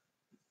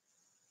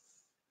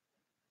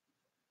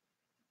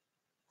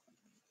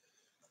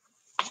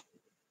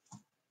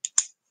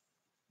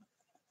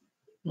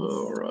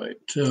 All right.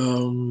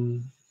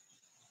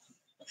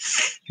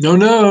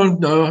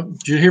 No.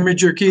 Did you hear me,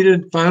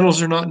 Jerkita?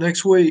 Finals are not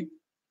next week.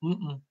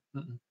 No,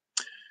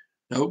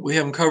 we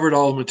haven't covered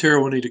all the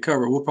material we need to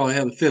cover. We'll probably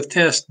have the 5th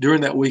test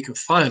during that week of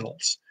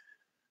finals.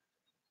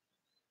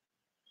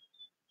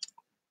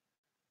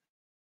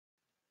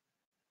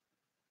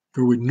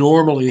 Where we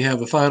normally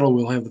have a final,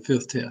 we'll have the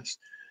 5th test.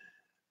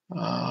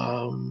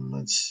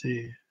 Let's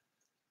see.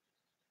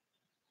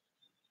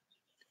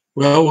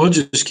 Well, we'll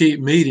just keep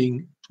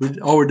meeting.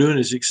 All we're doing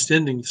is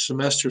extending the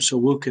semester, so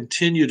we'll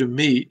continue to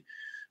meet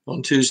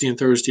on Tuesday and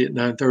Thursday at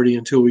 9:30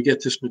 until we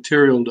get this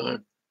material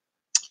done.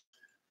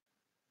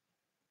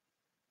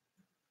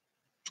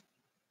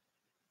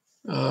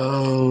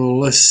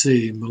 Let's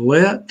see,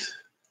 Millette.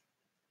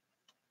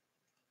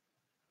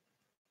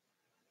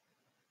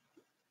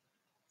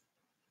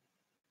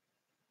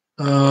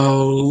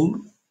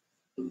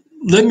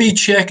 Let me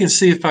check and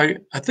see if I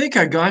think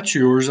I got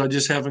yours. I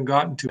just haven't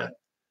gotten to it.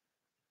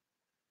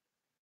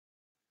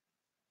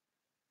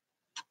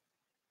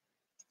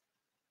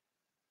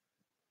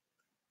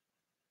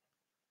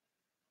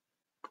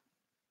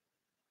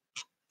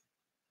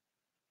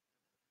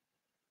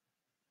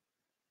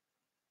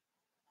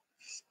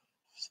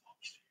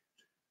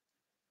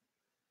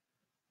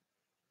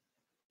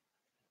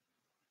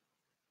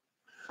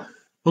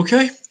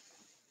 Okay.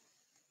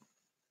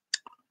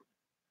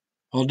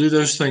 I'll do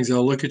those things.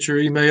 I'll look at your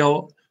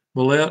email,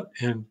 Millette,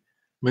 and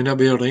may not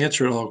be able to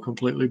answer it all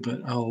completely, but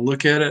I'll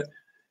look at it.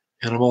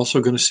 And I'm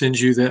also going to send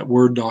you that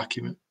Word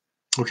document.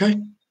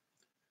 Okay?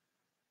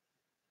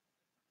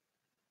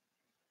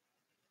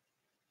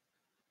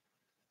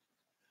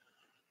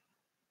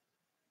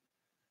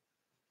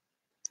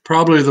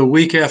 Probably the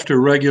week after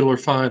regular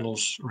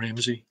finals,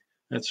 Ramsey.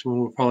 That's when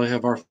we'll probably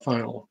have our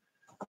final.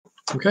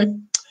 Okay?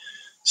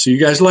 See you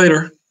guys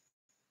later.